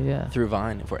Okay. Yeah. through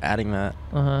Vine. If we're adding that,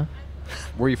 Uh huh.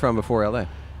 Where are you from before LA?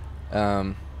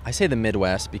 I say the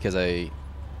Midwest because I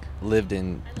lived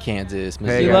in Kansas, Hey,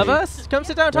 Missouri. You guys. love us? Come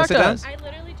sit down and Wanna talk sit to down? us. I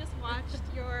literally just watched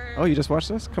your. Oh, you just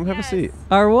watched us? Come have a Yes. seat.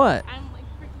 Or what? I'm like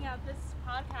freaking out this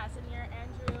podcast and you're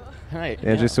Andrew. Right.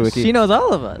 Andrew Siwicki. She knows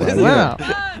all of us. Wow.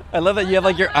 Wow. I love that you have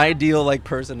like your ideal like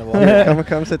person to watch. Yeah,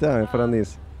 come sit down and put on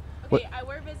these. Okay,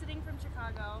 we're visiting from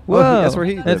Chicago. Whoa, that's where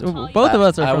he That's, lives. both of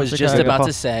us are I from was just Chicago. about Paul.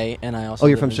 to say, and I also. Oh,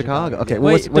 you're live from in Chicago? Okay, Yeah.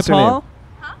 well, Wait, what's your name? DePaul?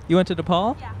 Huh? You went to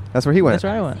DePaul? Yeah. That's where he went. That's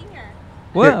where I went. Senior.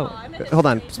 Whoa. I'm in Hold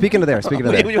on. the Speaking of there. Speaking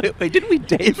of there. Wait, didn't we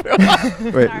date for a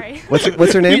while? Wait. Sorry.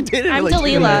 What's your name? We did it I'm like 2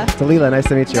 Dalila. minutes. Dalila, nice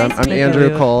to meet you. Nice I'm to meet you. Andrew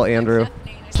Dalila. Cole. Andrew.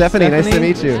 Stephanie, nice to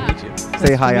meet you. Yeah.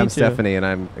 Say hi, to I'm meet you. Stephanie, and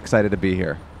I'm excited to be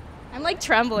here. I'm like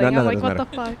trembling. No, I'm that like, what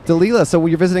doesn't the fuck? Dalila, so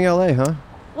you're visiting LA, huh?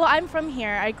 Well, I'm from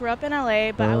here. I grew up in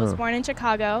LA, but I was Oh. born in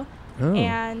Chicago. Oh.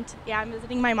 And yeah, I'm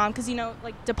visiting my mom because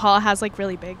like DePaul has like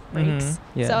really big lakes.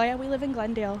 Yeah. So yeah, we live in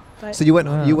Glendale. But So you went.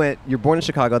 Wow. You're born in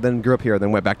Chicago, then grew up here,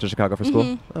 then went back to Chicago for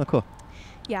school. Oh, cool.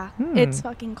 yeah, it's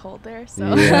fucking cold there.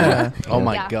 So Yeah. Oh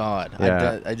my Yeah. God.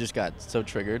 Yeah. I just got so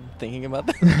triggered thinking about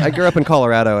that. I grew up in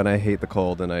Colorado, and I hate the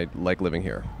cold, and I like living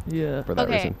here Yeah. for that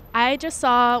okay, reason. I just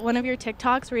saw one of your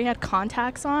TikToks where you had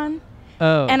contacts on,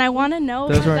 Oh. and I want to know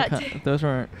those what weren't that. those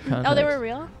weren't contacts. Oh, they were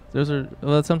real. Those are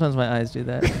well. Sometimes my eyes do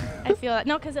that. I feel that.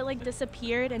 No, because it like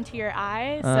disappeared into your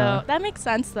eye. Uh. So that makes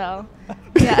sense though.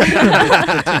 Yeah.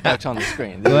 The TikTok's on the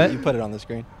screen. What? You put it on the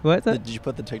screen. What? Did you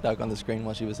put the TikTok on the screen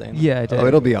while she was saying that? Yeah, I did. Oh,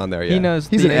 it'll be on there. Yeah. He knows.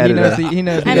 He's the, an editor. He knows. He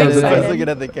knows. I'm the I was excited. looking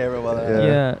at the camera while I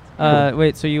Yeah.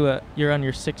 Wait. So you're on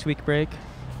your 6-week break?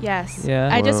 Yes. Yeah.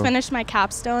 I just Wow. finished my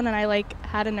capstone and I like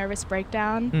had a nervous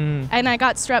breakdown, Mm. and I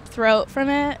got strep throat from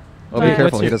it. Oh, be but-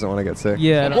 careful. He your- doesn't want to get sick.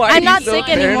 Yeah. Why are I'm you not so sick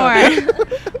paranoid? anymore.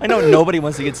 I know nobody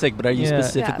wants to get sick, but are you Yeah.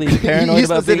 specifically Yeah. paranoid He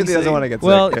about being specifically doesn't sick? want to get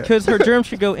Well, sick. yeah. because her germs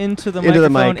should go into the Into the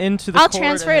microphone, mic. into the I'll cord,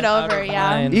 transfer and it then out over, of yeah.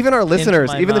 mine Even our into listeners,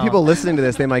 my even the mouth. people listening to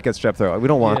this, they might get strep throat. We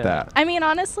don't want Yeah. that. I mean,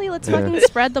 honestly, let's Yeah. fucking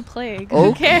spread the plague.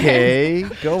 Who cares? Okay,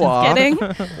 go off. Kidding.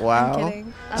 Wow. I'm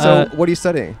kidding. So, what are you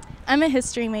studying? I'm a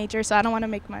history major, so I don't want to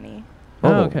make money.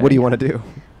 Oh, okay. What do you want to do?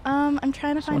 I'm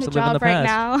trying to find wants a to live in job the right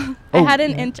past. now.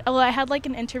 Oh. I had like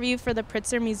an interview for the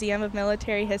Pritzker Museum of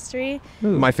Military History. Ooh.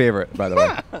 My favorite, by the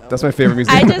way. That's my favorite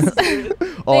museum. I just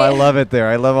Oh, I they- love it there.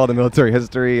 I love all the military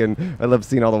history, and I love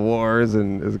seeing all the wars,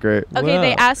 and it's great. okay. They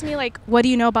Wow. asked me like, "What do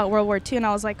you know about World War II?" And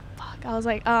I was like, "Fuck." I was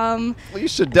like, Well, you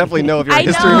should definitely know if you're a I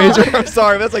history know. major. I'm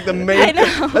sorry, that's like the main. I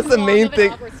know. That's the main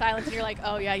thing. Awkward silence, and you're like,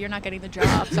 oh yeah, you're not getting the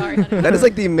job. Sorry, honey. That is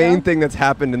like the main thing that's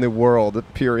happened in the world.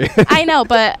 Period. I know,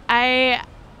 but I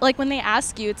like when they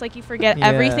ask you, it's like you forget Yeah.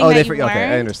 everything Oh, that they you forget. Okay, I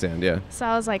learned. understand. Yeah. So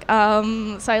I was like,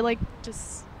 so I like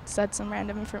just said some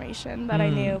random information that I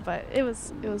Mm. knew, but it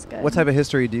was good. What type of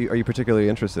history are you particularly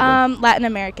interested in? Latin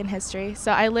American history.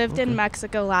 So I lived in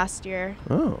Mexico last year.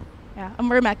 Oh. Yeah, and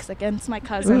we're Mexicans. My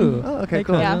cousin. Ooh. Oh, okay, Hey,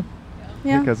 cool. cousin.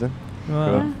 Yeah. Hey, cousin.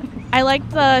 Wow. Cool. I like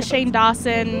the Shane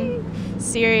Dawson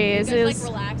series. You It guys was-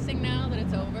 like relaxing now that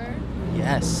it's over?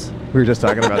 Yes. We were just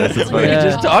talking about this. It's We funny. were Yeah.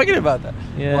 just talking about that.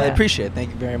 Yeah. Well, I appreciate it. Thank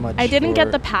you very much. I didn't get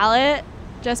for- the palette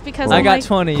just because Well, I I'm got like,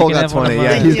 20. You Cole can got have one of 20.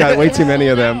 Yeah, mine. he's got way too many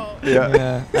of them. Sold out. Yeah.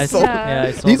 Yeah. I Sold-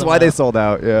 I sold He's them why they out. sold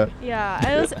out. Yeah.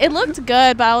 Yeah, it looked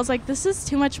good, but I was like, this is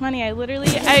too much money.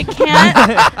 I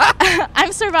can't.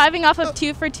 I'm surviving off of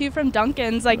 2 for 2 from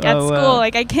Dunkin's like at Oh, school. wow.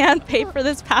 Like I can't pay for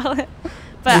this palette.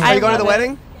 But Are I you going to the love it.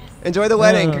 wedding? Enjoy the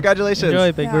wedding. Oh, Congratulations.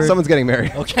 enjoy, Big Yeah. Bird. Someone's getting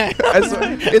married. Okay. I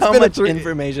swear, it's How been a much three-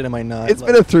 information am I not? It's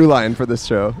been a through line for this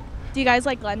show. Do you guys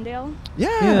like Glendale? Yeah,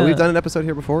 Yeah. we've done an episode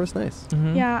here before. It's nice.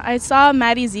 Mhm. Yeah, I saw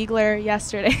Maddie Ziegler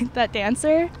yesterday, that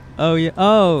dancer. Oh yeah.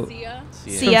 Oh. See ya.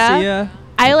 From Sia. Sia?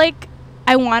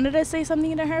 I wanted to say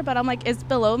something to her, but I'm like, it's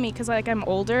below me because like I'm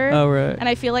older. Oh right. And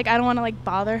I feel like I don't want to like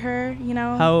bother her, you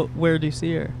know? Where do you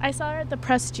see her? I saw her at the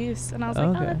Press Juice, and I was like,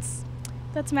 Okay. oh,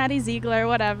 that's Maddie Ziegler,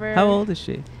 whatever. How old is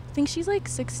she? I think she's like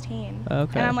 16.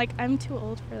 Okay. And I'm like, I'm too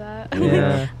old for that.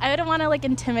 Yeah. I don't want to like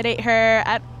intimidate her.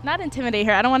 Not intimidate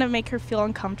her. I don't want to make her feel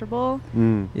uncomfortable.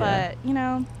 Mm. Yeah. But, you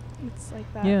know, it's like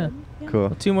that. Yeah. But, Cool.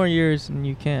 Well, 2 more years and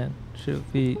you can. She'll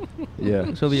be.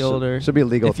 Yeah. She'll be older. She'll be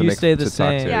legal If to you make stay the to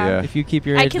talk to. same. Yeah. Yeah. If you keep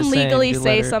your I age can the same, legally you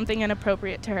say let her- something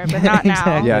inappropriate to her, but not now.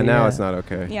 Exactly. Yeah. Now Yeah. it's not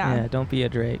okay. Yeah. Yeah. Don't be a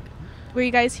Drake. Were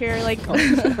you guys here like?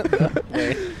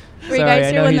 Wait. Were you Sorry, I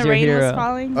guys here know when he's the your rain was hero.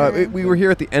 falling? or- We were here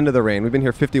at the end of the rain. We've been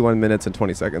here 51 minutes and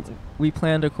 20 seconds. We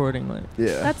planned accordingly.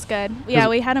 Yeah. That's good. Yeah,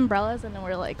 we had umbrellas and then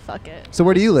we're like, fuck it. So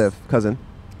where do you live, cousin?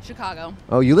 Chicago.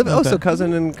 Oh, you live. Oh, Okay. so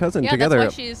cousin and cousin Yeah, together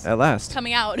that's why she's at last.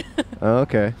 coming out. Oh,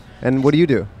 okay. And what do you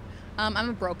do? I'm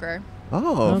a broker.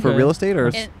 Oh, for Okay. real estate or?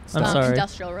 In, I'm sorry.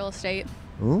 Industrial real estate.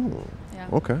 Oh. Yeah.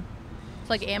 Okay. It's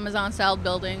like Amazon style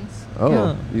buildings. Oh,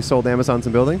 Yeah. you sold Amazon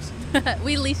some buildings?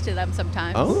 We lease to them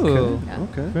sometimes. Oh, Ooh. okay. Yeah.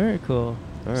 Okay. Very cool.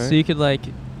 All So right. you could like,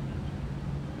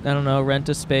 I don't know, rent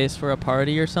a space for a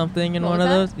party or something in What one was of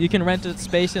that? those. You can rent a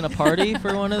space in a party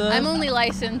for one of those. I'm only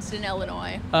licensed in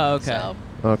Illinois. Oh, okay. So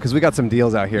Oh, because we got some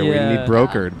deals out here. Yeah. We need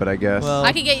brokered, but I guess. Well-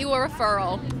 I could get you a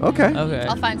referral. Okay. Okay.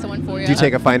 I'll find someone for you. Do you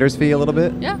take a finder's fee a little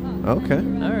bit? Yeah. Okay.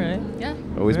 All right. Yeah.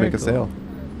 Always Very make a cool. sale.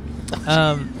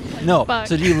 No. Fuck.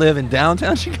 So do you live in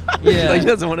downtown Chicago? Yeah. Like, he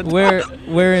doesn't want to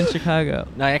Where in Chicago?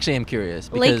 No, I actually am curious.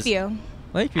 Because Lakeview.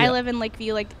 Lakeview. I live in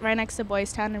Lakeview, like right next to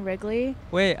Boys Town and Wrigley.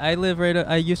 Wait, I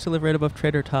used to live right above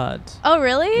Trader Todd's. Oh,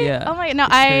 really? Yeah. Oh my, no,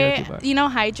 It's a karaoke bar. you know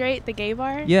Hydrate, the gay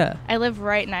bar? Yeah. I live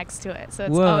right next to it, so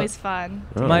it's Whoa. always fun.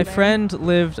 to Oh. go My there. friend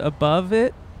lived above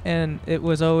it, and it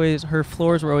was always her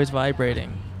floors were always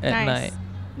vibrating at Nice. night.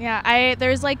 Yeah,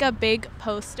 there's like a big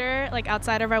poster like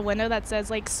outside of our window that says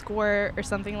like Squirt or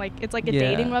something, like it's like a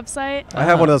dating website. I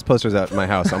have one of those posters at my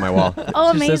house on my wall.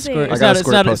 Oh, Just says amazing. Squirt. I got a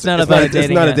Squirt poster. It's not about a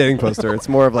dating. It's not a app. dating poster. It's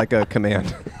more of like a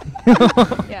command.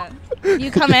 Yeah.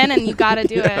 You come in and you gotta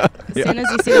do it as soon as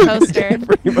you see the poster.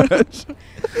 Pretty much.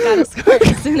 Gotta squirt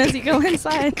as soon as you go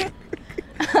inside.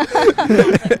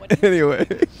 Anyway.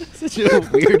 Such a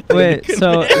weird thing. Wait,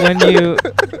 so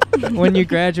when you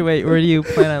graduate, where do you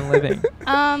plan on living?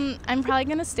 I'm probably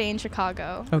gonna stay in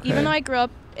Chicago. Okay. Even though I grew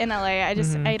up in LA, I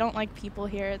just Mhm. I don't like people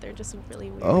here. They're just really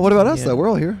weird. Oh, what about us Yeah. though? We're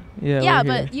all here. Yeah. Yeah,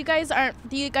 we're here. but you guys aren't.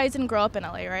 You guys didn't grow up in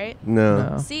LA, right?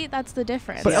 No. No. See, that's the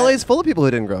difference. But LA is full of people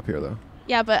who didn't grow up here though.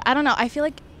 Yeah, but I don't know. I feel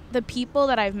like the people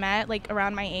that I've met, like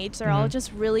around my age, they're all Mhm.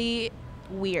 just really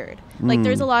weird. Like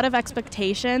there's a lot of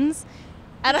expectations.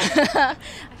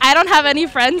 I don't have any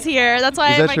friends here. That's why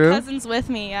Is I have that my true? cousins with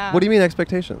me. Yeah. What do you mean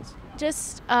expectations?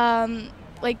 Just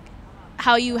like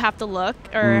how you have to look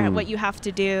or what you have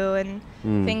to do and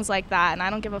things like that. And I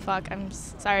don't give a fuck. I'm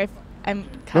sorry if I'm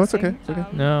cussing. No, it's okay. It's okay.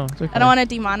 No, it's okay. I don't want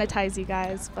to demonetize you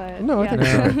guys, but No, I yeah.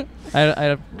 think it's No.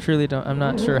 I truly don't. I'm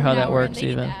not sure how Now that we're works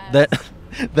dating even. apps.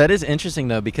 That is interesting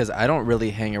though, because I don't really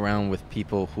hang around with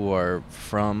people who are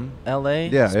from LA.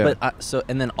 Yeah, yeah. But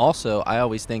and then also I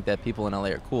always think that people in LA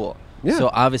are cool. Yeah. So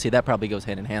obviously that probably goes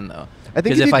hand in hand though. I think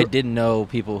Because if if you I gr- didn't know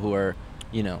people who are,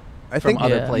 I from think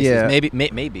other Yeah. places, Yeah. maybe. I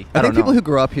think don't people know. who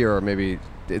grow up here are maybe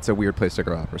it's a weird place to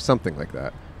grow up or something like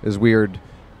that. There's weird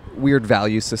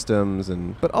value systems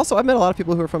but also I've met a lot of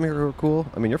people who are from here who are cool.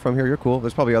 I mean, you're from here, you're cool.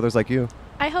 There's probably others like you.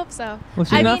 I hope so. Well,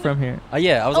 she's I not mean- from here.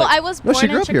 Yeah, I was Oh, like, I was No, she born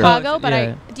grew in up here. Chicago, Oh, but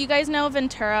yeah. do you guys know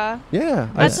Ventura? Yeah.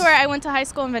 That's where I went to high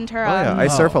school in Ventura. Oh yeah, I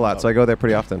surf a lot, so I go there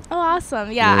pretty often. Oh,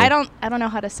 awesome. Yeah, Yeah. I don't know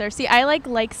how to surf. See, I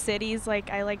like cities. Like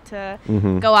I like to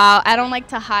Mhm. go out. I don't like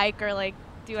to hike or like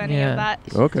do any Yeah. of that.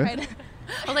 Okay. Right?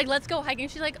 I was like, let's go hiking.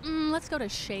 She's like, let's go to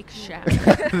Shake Shack.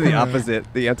 The opposite,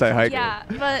 the anti-hiker. Yeah,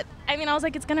 but I mean, I was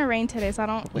like, it's gonna rain today, so I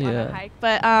don't want to Yeah. hike.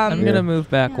 But I'm Yeah. gonna move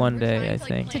back Yeah. one We're day, trying I to, like,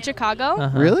 think. to Chicago,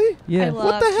 Uh-huh. Really? Yeah. I love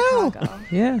What the hell? Chicago.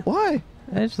 Yeah. Why?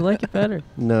 I just like it better.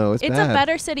 No, it's It's bad. a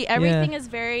better city. Everything is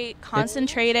very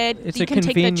concentrated. it's you a can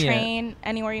take the convenient. train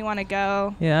anywhere you want to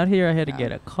go. Yeah, out here I had to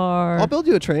get a car. I'll build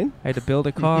you a train. I had to build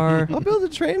a car. I'll build a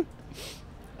train.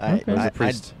 Okay. There's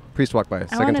a priest walked by a I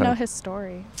second want to time. know his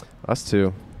story. Us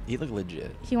too. he looked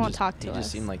legit. He won't talk to He us.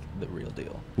 just seemed like the real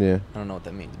deal. Yeah. I don't know what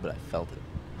that means, but I felt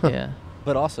it. Yeah.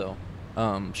 But also,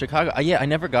 Chicago. I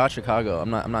never got Chicago. I'm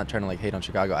not trying to like hate on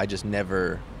Chicago. I just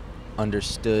never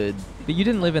understood. But you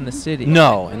didn't live in the city.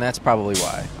 No, and that's probably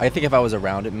why. I think if I was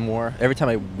around it more, every time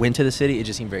I went to the city, it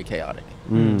just seemed very chaotic.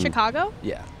 Mm. Chicago?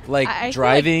 Yeah, like I feel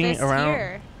driving like this around.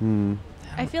 Year, Mm.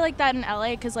 I feel like that in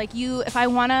LA because like if I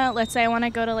want to, let's say I want to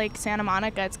go to like Santa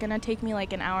Monica, it's going to take me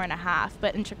like an hour and a half.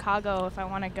 But in Chicago, if I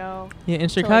want to go, Yeah, in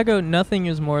like- Chicago, nothing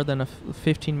is more than a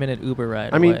 15-minute Uber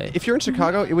ride I mean, away. if you're in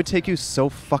Chicago, it would take you so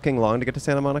fucking long to get to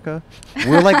Santa Monica.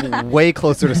 We're like way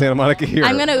closer to Santa Monica here.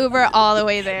 I'm going to Uber all the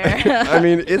way there. I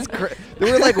mean, it's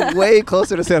we're like way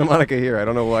closer to Santa Monica here. I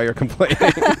don't know why you're complaining.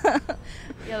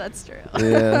 Yeah, that's true.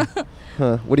 Yeah.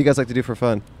 Huh. What do you guys like to do for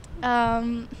fun?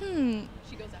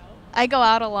 She goes out. I go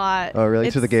out a lot. Oh,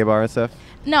 really? To the It's- gay bar and stuff?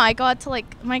 No, I go out to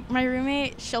like my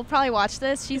roommate. She'll probably watch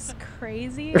this. She's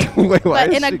crazy, Wait, why but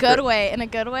is in a she good cra- way. In a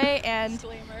good way. And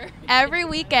Disclaimer. every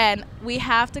weekend we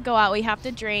have to go out. We have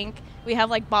to drink. We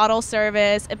have like bottle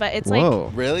service, but it's like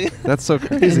Whoa. Really? That's so And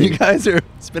crazy. you guys are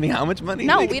spending how much money?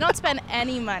 no, we don't spend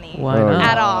any money Why Oh, not?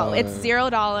 at all. It's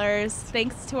God. $0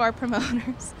 thanks to our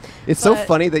promoters. It's so But-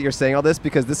 funny that you're saying all this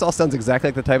because this all sounds exactly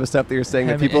like the type of stuff that you're saying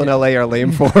that I mean, people in LA are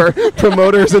lame for.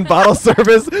 Promoters and bottle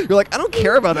service. You're like, I don't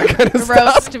care about that kind of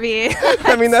Roast stuff. me.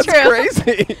 I mean, that's true.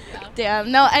 crazy.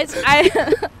 Damn. No,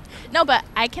 no, but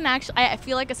I can actually. I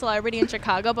feel like a celebrity in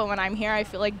Chicago, but when I'm here, I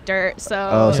feel like dirt. So.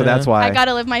 Oh, so Yeah. that's why. I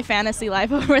gotta live my fantasy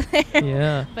life over there.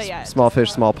 Yeah. But yeah. Small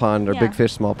fish, small pond, or Yeah. big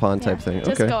fish, small pond yeah, type thing.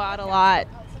 Just Okay. go out a lot.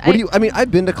 What do you? I mean,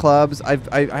 I've been to clubs. I've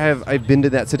been to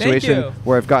that situation you.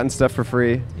 where I've gotten stuff for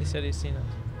free. He said he's seen us.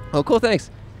 Oh, cool,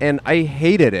 thanks. And I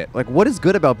hated it. Like, what is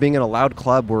good about being in a loud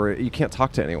club where you can't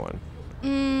talk to anyone?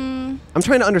 I'm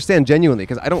trying to understand genuinely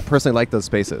because I don't personally like those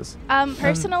spaces.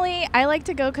 Personally, I like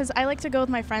to go because I like to go with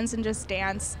my friends and just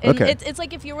dance. And Okay. it's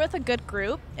like if you're with a good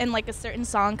group and like a certain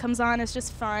song comes on, it's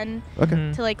just fun Okay.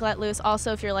 Mhm. to like let loose.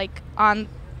 Also, if you're like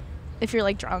if you're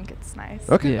like drunk, it's nice.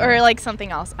 Okay. Yeah. Or like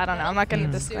something else. I don't know. I'm not gonna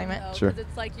Mm. disclaim it. Sure. Because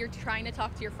it's like you're trying to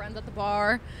talk to your friends at the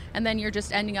bar, and then you're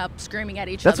just ending up screaming at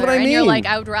each That's other. what I And you're mean. like,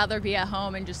 I would rather be at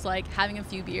home and just like having a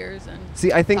few beers and.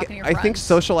 See, I think talking to your I think friends.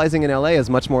 socializing in LA is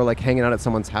much more like hanging out at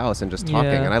someone's house and just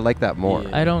talking, Yeah. and I like that more.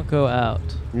 Yeah. I don't go out.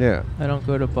 Yeah. I don't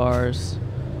go to bars.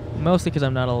 mostly because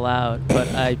I'm not allowed, but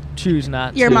I choose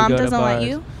not Your to mom go to doesn't let bars.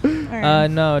 you? Or-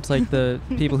 No, it's like the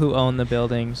people who own the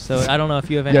buildings. So I don't know if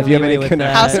you have any Yeah, if you have leeway any with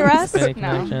connections. that. House arrest? Any No.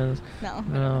 connections? No. I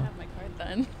don't No. have my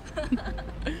card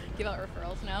then. Give out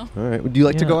referrals now. All right. Would you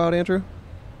like to Yeah. go out, Andrew?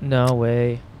 No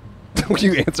way.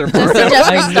 You answer Just first. to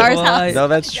Jeffree I- Star's well, house. I- No,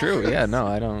 that's true. Yeah, no,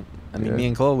 I don't. I mean, Yeah. me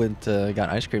and Cole went got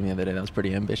ice cream the other day. That was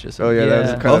pretty ambitious. Oh yeah, that was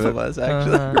Yeah. kind Both of of us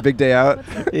actually. Uh-huh. your big day out.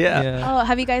 Yeah. Oh,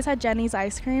 have you guys had Jenny's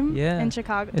ice cream Yeah. in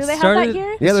Chicago? It Do they have started- that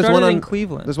here? Yeah, there's started one in on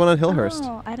Cleveland. There's one on Hillhurst.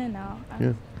 Oh, I didn't know.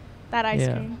 Yeah. That ice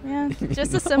Yeah. cream. Yeah,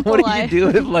 just a simple What do life.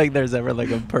 you do if like there's ever like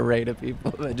a parade of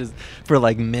people that just for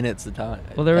like minutes at a time?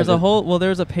 Well, there was As a whole. Well, there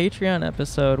was a Patreon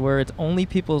episode where it's only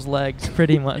people's legs,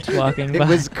 pretty much walking It by.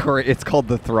 was it's called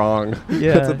The Throng.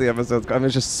 Yeah. That's what the episode's called. I mean,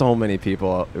 it's just so many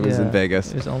people. It was Yeah, in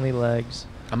Vegas. It was only legs.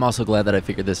 I'm also glad that I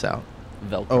figured this out.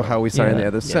 Velcro. Oh, how we signed Yeah.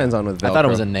 the signs on with Velcro. I thought it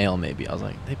was a nail. Maybe I was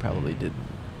like, they probably did.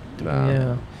 Nah.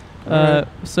 Yeah. Alright.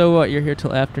 So what? You're here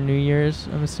till after New Year's,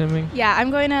 I'm assuming. Yeah,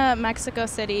 I'm going to Mexico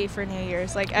City for New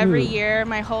Year's. Like every Ooh. year,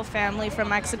 my whole family from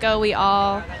Mexico, we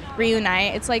all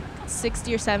reunite. It's like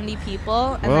 60 or 70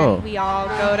 people, and Whoa. then we all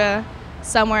go to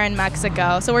somewhere in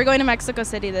Mexico. So we're going to Mexico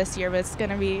City this year, but it's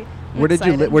gonna be. Where did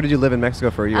you exciting. Where did you live in Mexico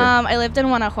for a year? I lived in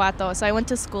Guanajuato, so I went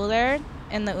to school there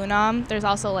in the UNAM. There's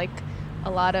also like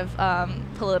a lot of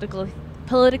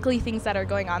politically things that are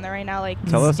going on there right now. Like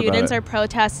Tell us about students it. are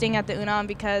protesting at the UNAM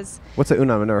because What's the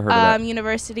UNAM? I've never heard of that.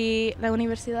 La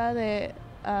Universidad de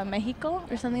Mexico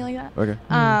or something like that. Okay.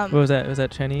 What was that? Was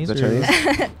that Chinese? Is that or-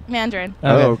 Chinese? Mandarin.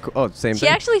 Okay. Oh, oh, same She thing.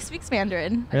 actually speaks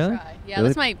Mandarin. I Really? try. Yeah,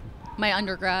 Really? that's my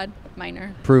undergrad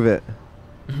minor. Prove it.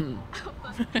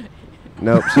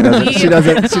 Nope, she doesn't. She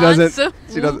doesn't. She doesn't.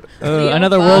 She doesn't.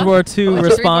 Another World War II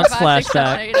response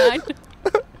flashback.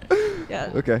 Yeah.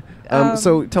 Okay. Um,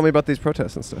 So tell me about these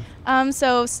protests and stuff.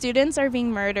 So students are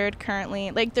being murdered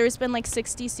currently. Like there's been like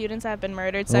 60 students that have been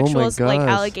murdered. Oh my Sexual like gosh.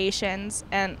 allegations.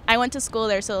 And I went to school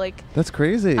there, so like That's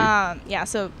crazy. yeah,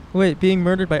 so Wait, being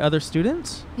murdered by other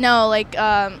students? no, like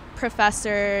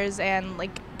professors and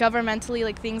like governmentally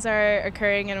like things are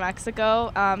occurring in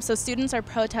Mexico. So students are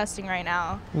protesting right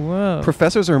now. Whoa.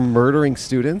 Professors are murdering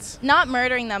students. Not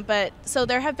murdering them, but so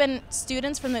there have been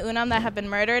students from the UNAM that have been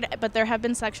murdered, but there have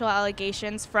been sexual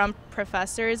allegations from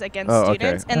professors against Oh, okay.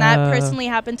 students, and that personally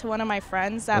happened to one of my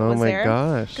friends that oh was my there.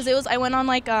 gosh. Because it was, I went on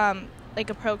like a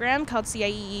program called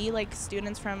CIEE, like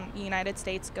students from the United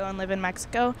States go and live in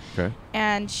Mexico, Okay.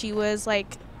 and she was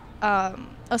like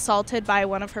assaulted by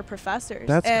one of her professors.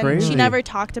 That's and crazy. She never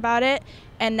talked about it,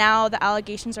 and now the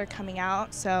allegations are coming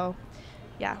out. So,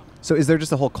 yeah. So is there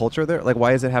just a whole culture there? Like,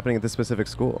 why is it happening at this specific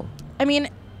school? I mean,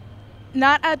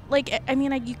 not at like. I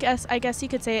mean, I guess you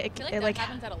could say it, I feel like it that like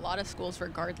happens at a lot of schools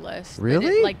regardless. but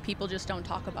Really? like people just don't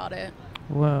talk about it.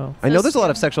 Whoa. I know So there's a lot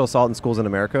of scary. sexual assault in schools in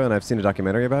America, and I've seen a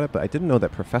documentary about it, but I didn't know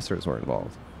that professors were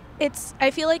involved.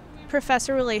 I feel like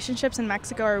professor relationships in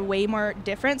Mexico are way more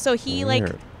different. So he like.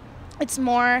 Weird. It's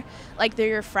more like they're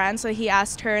your friends. So he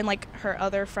asked her and like her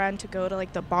other friend to go to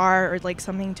like the bar or like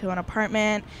something to an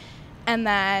apartment, and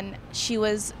then she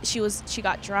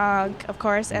got drunk, of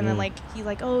course, and then like he's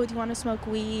like, oh, do you want to smoke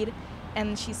weed?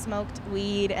 And she smoked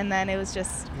weed, and then it was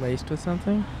just Laced with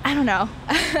something? I don't know,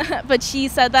 but she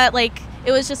said that like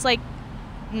it was just like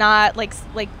not like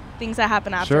things that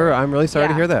happen after. Sure, I'm really sorry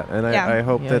to Yeah. hear that, and Yeah. I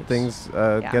hope that Yikes. things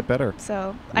Yeah. get better.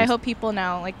 So I hope people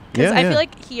know, like, because Yeah, I yeah. feel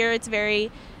like here it's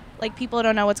very, like, people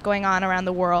don't know what's going on around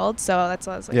the world. So that's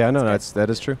what I was like. Yeah, no, that's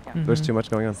that is true. Yeah. There's Mhm. too much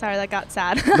going on. good. Sorry, that got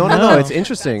sad. No, No. it's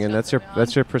interesting, and that's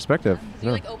your perspective. You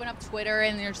No. like open up Twitter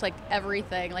and there's like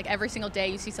everything, like every single day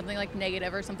you see something like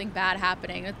negative or something bad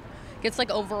happening. It gets like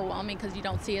overwhelming because you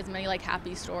don't see as many like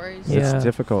happy stories. Yeah. It's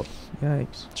difficult.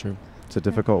 Yikes. True. It's a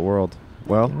difficult world.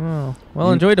 Well, Wow. Well,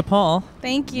 You- enjoy DePaul.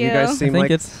 Thank you. you guys seem think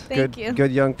like it's- good, Thank you.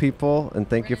 good young people, and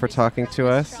thank you for talking to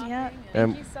us. Yeah. Um,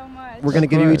 Thank you so much. We're gonna Of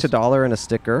give you each course. $1 and a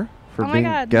sticker for Oh my being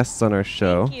God. guests on our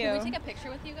show. Thank Can we you. take a picture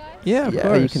with you guys? Yeah, of Yeah,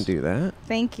 course. you can do that.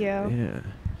 Thank you.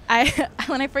 Yeah.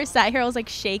 When I first sat here, I was like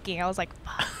shaking. I was like,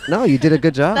 fuck. No, you did a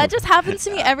good job. That just happens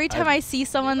to me every time I see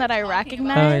someone that I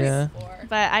recognize. Oh, yeah.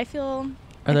 But I feel.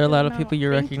 Are there a lot of No, people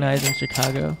you thank recognize in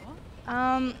Chicago?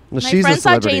 Well, My she's a friend saw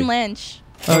celebrity. Jane Lynch.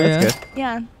 Oh, that's yeah? good.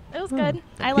 Yeah, it was Oh. good.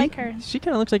 I like her. She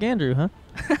kind of looks like Andrew, huh?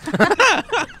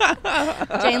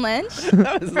 Jane Lynch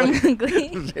That was from like Glee.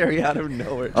 very out of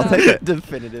nowhere. I'll take it.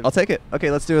 Definitive. I'll take it. Okay,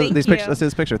 let's do Thank these you. pictures. Let's do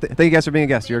this picture. Thank you guys for being a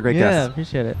guest. You're a great Yeah, guest.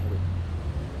 appreciate it.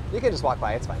 You can just walk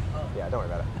by. It's fine. Yeah, don't worry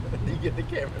about it. You get the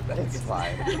camera back. It's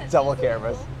fine. Double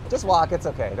cameras. Just walk. It's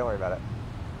okay. Don't worry about it.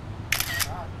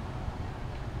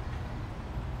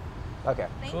 Okay.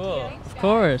 Thank Cool. you. Of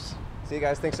course. See you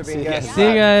guys. Thanks for being See you guests. guys. See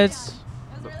you guys.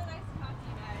 It was really nice to talk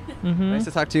to you guys. Mm-hmm. Nice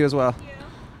to talk to you as well.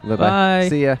 Bye-bye. Bye.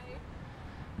 See ya.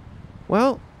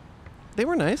 Well, they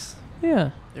were nice.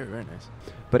 Yeah. They were very nice.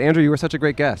 But Andrew, you were such a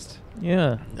great guest.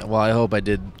 Yeah. Well, I hope I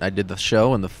did the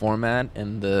show and the format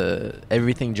and the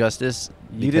everything justice,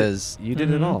 because you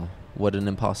did it all. what an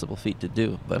impossible feat to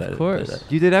do. But Of course.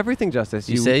 You did everything justice.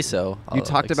 You say so. You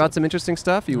talked about accept. some interesting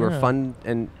stuff. You were Yeah. fun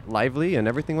and lively, and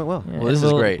everything went well. Yeah, Well, and this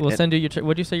is great. We'll And- send you your.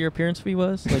 What did you say your appearance fee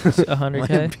was? Like My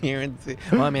 100K. appearance.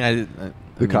 Well, I mean, I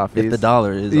mean, coffees. if the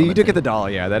dollar is. You did get the dollar,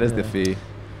 yeah. That is the Yeah. fee.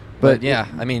 But yeah,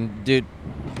 I mean, dude,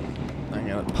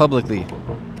 publicly,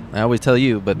 I always tell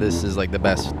you, but this is like the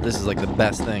best. This is like the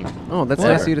best thing. Oh, that's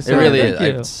Well, nice of you to say. It really Thank is.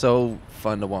 you. It's so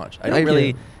fun to watch. I Thank don't really.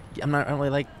 you.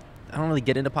 I don't really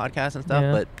get into podcasts and stuff,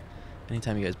 Yeah. but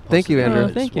anytime you guys. Thank you, post it, Andrew. Oh,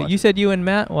 just thank you. watch You it. said you and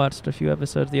Matt watched a few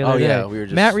episodes the other Oh, day. yeah, we were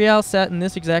just- Matt Rial sat in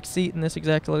this exact seat in this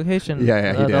exact location.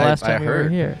 Yeah, he the did. last I time we were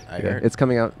heard. here. I Yeah, heard. it's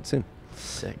coming out soon.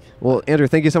 Sick. Well, Andrew,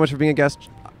 thank you so much for being a guest.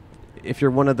 If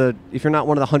you're not one of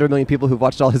the 100 million people who've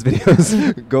watched all his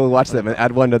videos, go watch them and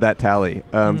add one to that tally.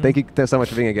 Thank you so much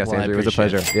for being a guest, Well, I Andrew. It was a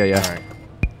pleasure. appreciate Yeah, it. yeah. All right. See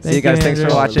you Thank you, guys. Thanks for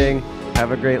Andrew. watching.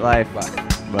 Have a great life.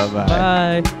 Bye. Bye-bye.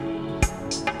 Bye.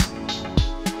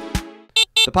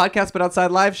 The Podcast But Outside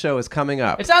live show is coming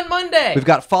up. It's on Monday. We've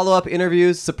got follow-up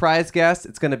interviews, surprise guests.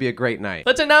 It's going to be a great night.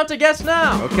 Let's announce a guest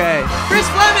now. Okay. Chris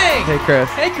Fleming. Hey, Chris.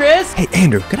 Hey, Chris. Hey,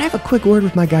 Andrew, could I have a quick word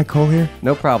with my guy Cole here?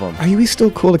 No problem. Are you still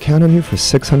cool to count on you for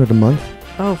 $600 a month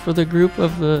Oh, for the group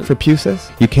of the. for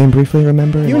Pusis? You came briefly,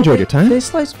 remember? You enjoyed your time? They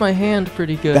sliced my hand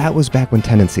pretty good. That was back when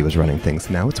Tendency was running things.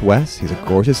 Now it's Wes. He's a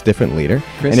gorgeous, different leader.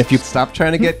 Chris, and if you stop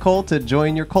trying to get Cole to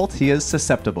join your cult, he is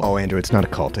susceptible. Oh, Andrew, it's not a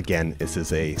cult. Again, this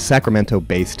is a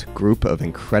Sacramento-based group of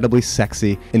incredibly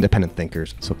sexy, independent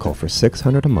thinkers. So, Cole, for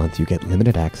 $600 a month, you get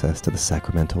limited access to the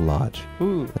Sacramento Lodge.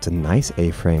 Ooh. It's a nice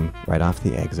A-frame right off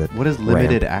the exit. What is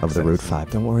limited ramp of the access? Route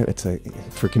 5. Don't worry,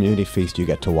 for Community Feast, you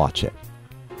get to watch it.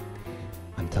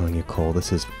 I'm telling you, Cole,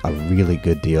 this is a really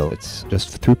good deal. It's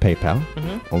just through PayPal,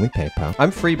 only PayPal. I'm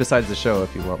free besides the show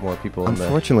if you want more people in the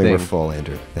Unfortunately, we're thing. full,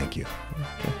 Andrew. Thank you.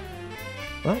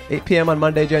 Well, 8 p.m. on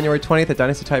Monday, January 20th at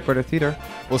Dynasty Typewriter Theater.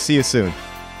 We'll see you soon.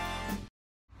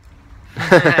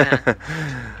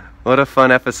 What a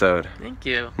fun episode. Thank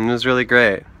you. It was really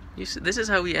great. This is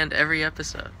how we end every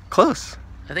episode. Close.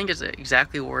 I think it's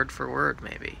exactly word for word,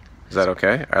 maybe. Is that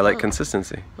okay? I like Oh.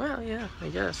 consistency. Well, yeah, I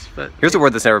guess. But Here's a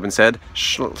word that's never been said.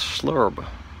 Slurb.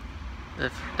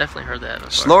 I've definitely heard that before.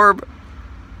 Slurb.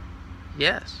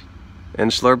 Yes.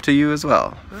 And slurb to you as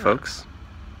well, Yeah. folks.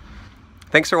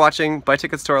 Thanks for watching. Buy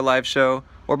tickets to our live show,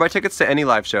 or buy tickets to any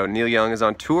live show. Neil Young is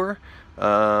on tour.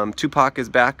 Tupac is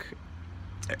back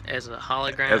As a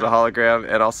hologram. as a hologram,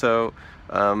 and also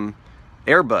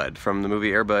Air Bud from the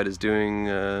movie Air Bud is doing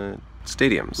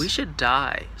stadiums. We should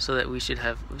die so that we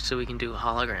can do a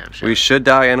hologram show. We should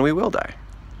die, and we will die,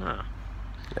 Oh.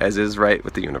 as is right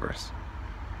with the universe.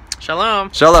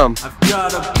 Shalom. Shalom. I've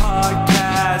got a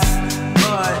podcast,